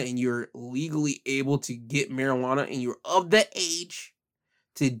marijuana and you're legally able to get marijuana and you're of the age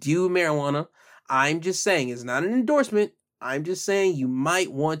to do marijuana, I'm just saying, it's not an endorsement. I'm just saying you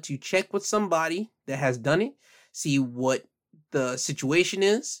might want to check with somebody that has done it, see what the situation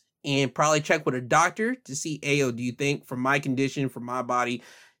is, and probably check with a doctor to see, do you think for my condition, for my body,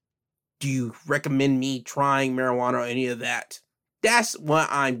 do you recommend me trying marijuana or any of that? That's what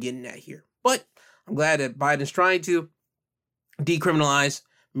I'm getting at here. But I'm glad that Biden's trying to decriminalize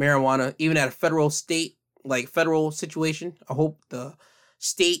marijuana, even at a federal situation. I hope the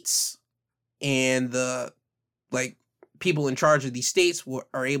states and the people in charge of these states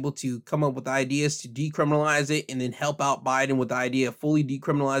are able to come up with ideas to decriminalize it and then help out Biden with the idea of fully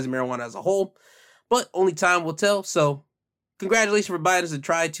decriminalizing marijuana as a whole. But only time will tell. So congratulations for Biden to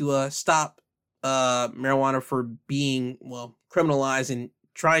try to stop marijuana for being, criminalized, and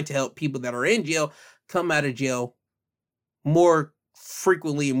trying to help people that are in jail come out of jail more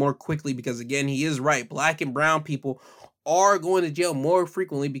frequently and more quickly, because again, he is right. Black and brown people are going to jail more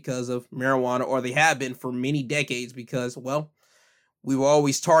frequently because of marijuana, or they have been for many decades, because, we were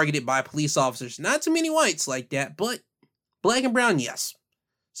always targeted by police officers. Not too many whites like that, but black and brown, yes.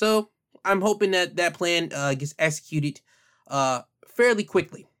 So I'm hoping that that plan gets executed fairly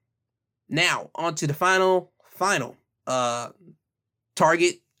quickly. Now, on to the final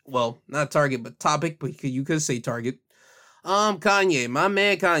target. Well, not target, but topic, but you could say target. Kanye, my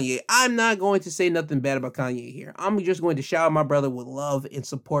man Kanye. I'm not going to say nothing bad about Kanye here. I'm just going to shower my brother with love and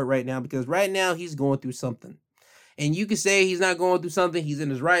support right now, because right now he's going through something. And you can say he's not going through something. He's in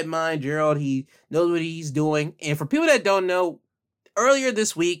his right mind, Gerald. He knows what he's doing. And for people that don't know, earlier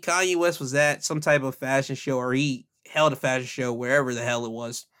this week, Kanye West was at some type of fashion show, or he held a fashion show wherever the hell it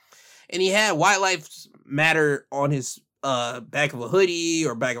was. And he had White Lives Matter on his back of a hoodie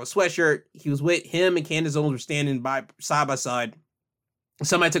or back of a sweatshirt. He was with him and Candace Owens were standing side by side.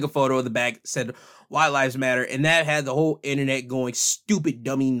 Somebody took a photo of the back, said White Lives Matter, and that had the whole internet going stupid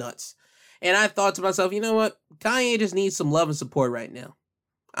dummy nuts. And I thought to myself, you know what? Kanye just needs some love and support right now.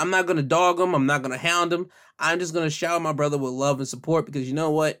 I'm not going to dog him. I'm not going to hound him. I'm just going to shower my brother with love and support because you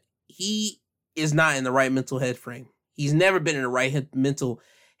know what? He is not in the right mental head frame. He's never been in the right mental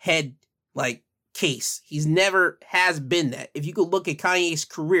head, case. He's never has been that. If you could look at Kanye's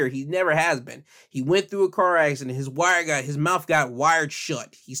career, he never has been. He went through a car accident. His mouth got wired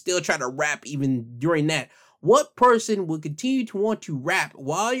shut. He still tried to rap even during that. What person would continue to want to rap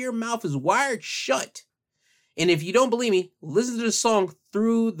while your mouth is wired shut? And if you don't believe me, listen to the song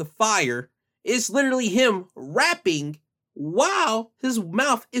Through the Fire. It's literally him rapping while his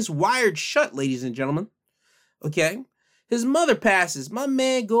mouth is wired shut, ladies and gentlemen. Okay? His mother passes. My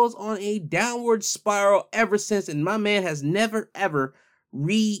man goes on a downward spiral ever since, and my man has never, ever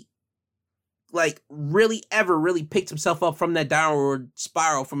really picked himself up from that downward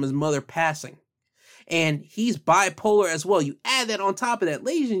spiral from his mother passing. And he's bipolar as well. You add that on top of that,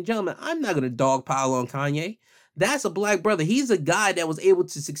 ladies and gentlemen, I'm not going to dogpile on Kanye. That's a black brother. He's a guy that was able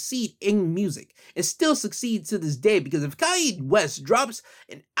to succeed in music and still succeed to this day. Because if Kanye West drops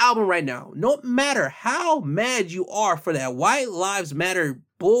an album right now, no matter how mad you are for that White Lives Matter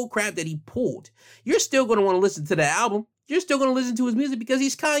bullcrap that he pulled, you're still going to want to listen to that album. You're still going to listen to his music because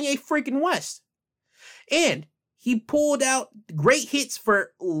he's Kanye freaking West. And he pulled out great hits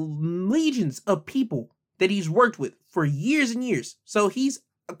for legions of people that he's worked with for years and years. So he's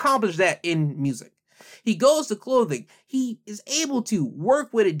accomplished that in music. He goes to clothing. He is able to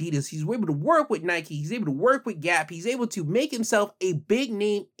work with Adidas. He's able to work with Nike. He's able to work with Gap. He's able to make himself a big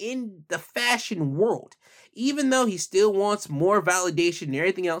name in the fashion world. Even though he still wants more validation and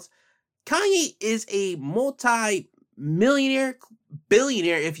everything else, Kanye is a multi-millionaire,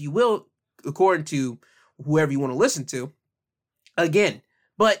 billionaire, if you will, according to whoever you want to listen to. Again,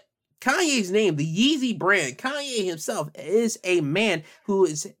 but Kanye's name, the Yeezy brand, Kanye himself is a man who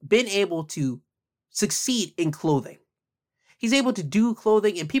has been able to succeed in clothing. He's able to do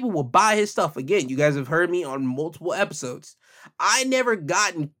clothing and people will buy his stuff. Again, you guys have heard me on multiple episodes. I never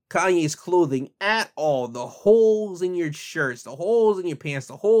gotten Kanye's clothing at all. The holes in your shirts, the holes in your pants,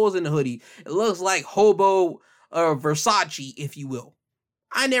 the holes in the hoodie. It looks like hobo Versace, if you will.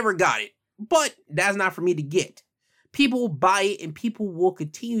 I never got it, but that's not for me to get. People buy it and people will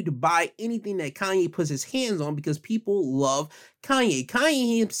continue to buy anything that Kanye puts his hands on because people love Kanye.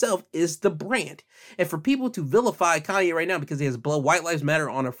 Kanye himself is the brand. And for people to vilify Kanye right now because he has White Lives Matter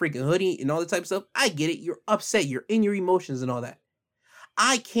on a freaking hoodie and all that type of stuff, I get it. You're upset. You're in your emotions and all that.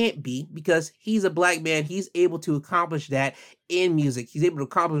 I can't be because he's a black man. He's able to accomplish that in music. He's able to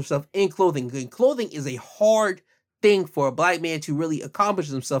accomplish himself in clothing. And clothing is a hard thing for a black man to really accomplish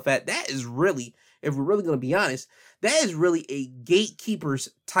himself at. That is really, if we're really going to be honest, that is really a gatekeeper's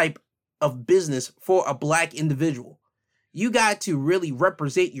type of business for a black individual. You got to really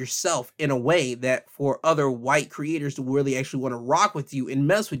represent yourself in a way that for other white creators to really actually want to rock with you and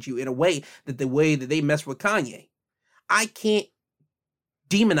mess with you in a way that the way that they mess with Kanye. I can't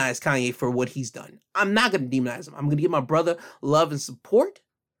demonize Kanye for what he's done. I'm not going to demonize him. I'm going to give my brother love and support.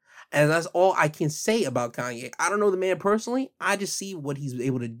 And that's all I can say about Kanye. I don't know the man personally. I just see what he's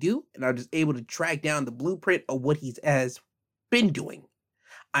able to do. And I'm just able to track down the blueprint of what he has been doing.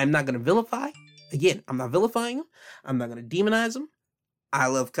 I'm not going to vilify. Again, I'm not vilifying him. I'm not going to demonize him. I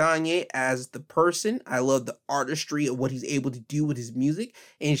love Kanye as the person. I love the artistry of what he's able to do with his music.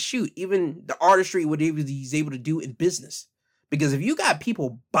 And shoot, even the artistry of what he's able to do in business. Because if you got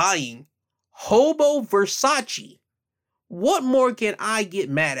people buying hobo Versace, what more can I get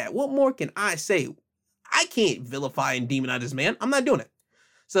mad at? What more can I say? I can't vilify and demonize this man. I'm not doing it.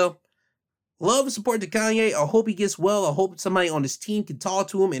 So, love and support to Kanye. I hope he gets well. I hope somebody on his team can talk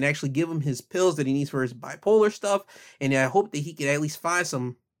to him and actually give him his pills that he needs for his bipolar stuff. And I hope that he can at least find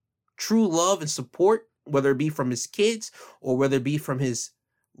some true love and support, whether it be from his kids or whether it be from his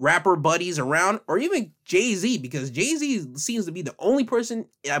rapper buddies around, or even Jay-Z, because Jay-Z seems to be the only person,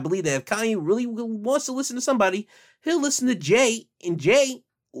 I believe, that if Kanye really wants to listen to somebody, he'll listen to Jay, and Jay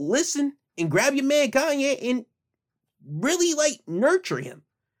listen and grab your man Kanye and really nurture him.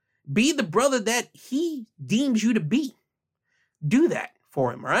 Be the brother that he deems you to be. Do that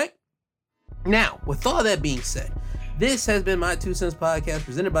for him, all right? Now, with all that being said, this has been my 2 Cents Podcast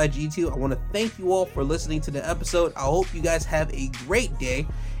presented by G2. I want to thank you all for listening to the episode. I hope you guys have a great day.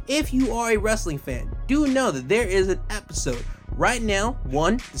 If you are a wrestling fan, do know that there is an episode right now.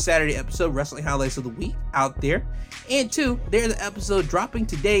 1, the Saturday episode, Wrestling Highlights of the Week, out there. And 2, there's an episode dropping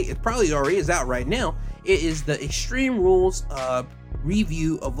today. It probably already is out right now. It is the Extreme Rules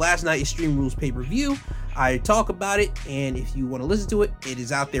review of last night's Extreme Rules pay-per-view. I talk about it, and if you want to listen to it, it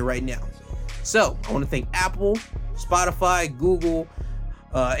is out there right now. So I want to thank Apple, Spotify, Google,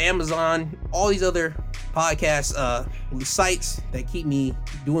 Amazon, all these other podcast sites that keep me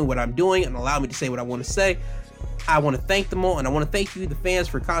doing what I'm doing and allow me to say what I want to say. I want to thank them all, and I want to thank you, the fans,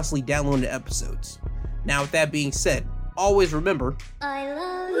 for constantly downloading the episodes. Now, with that being said, always remember, I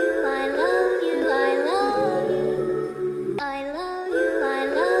love you, I love you, I love you. I love you, I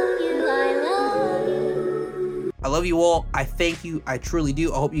love you, I love you. I love you all. I thank you. I truly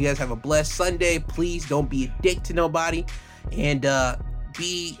do. I hope you guys have a blessed Sunday. Please don't be a dick to nobody, and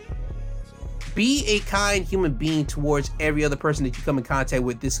be a kind human being towards every other person that you come in contact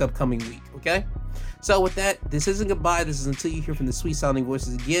with this upcoming week, okay? So with that, this isn't goodbye. This is until you hear from the sweet sounding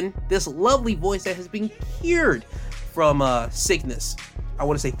voices again. This lovely voice that has been cured from sickness. I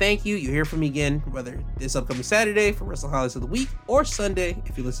want to say thank you. You hear from me again, whether this upcoming Saturday for Wrestling Highlights of the Week or Sunday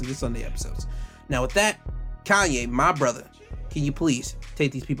if you listen to Sunday episodes. Now with that, Kanye, my brother, can you please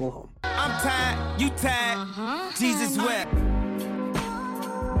take these people home? I'm tired, you tired, Jesus wept.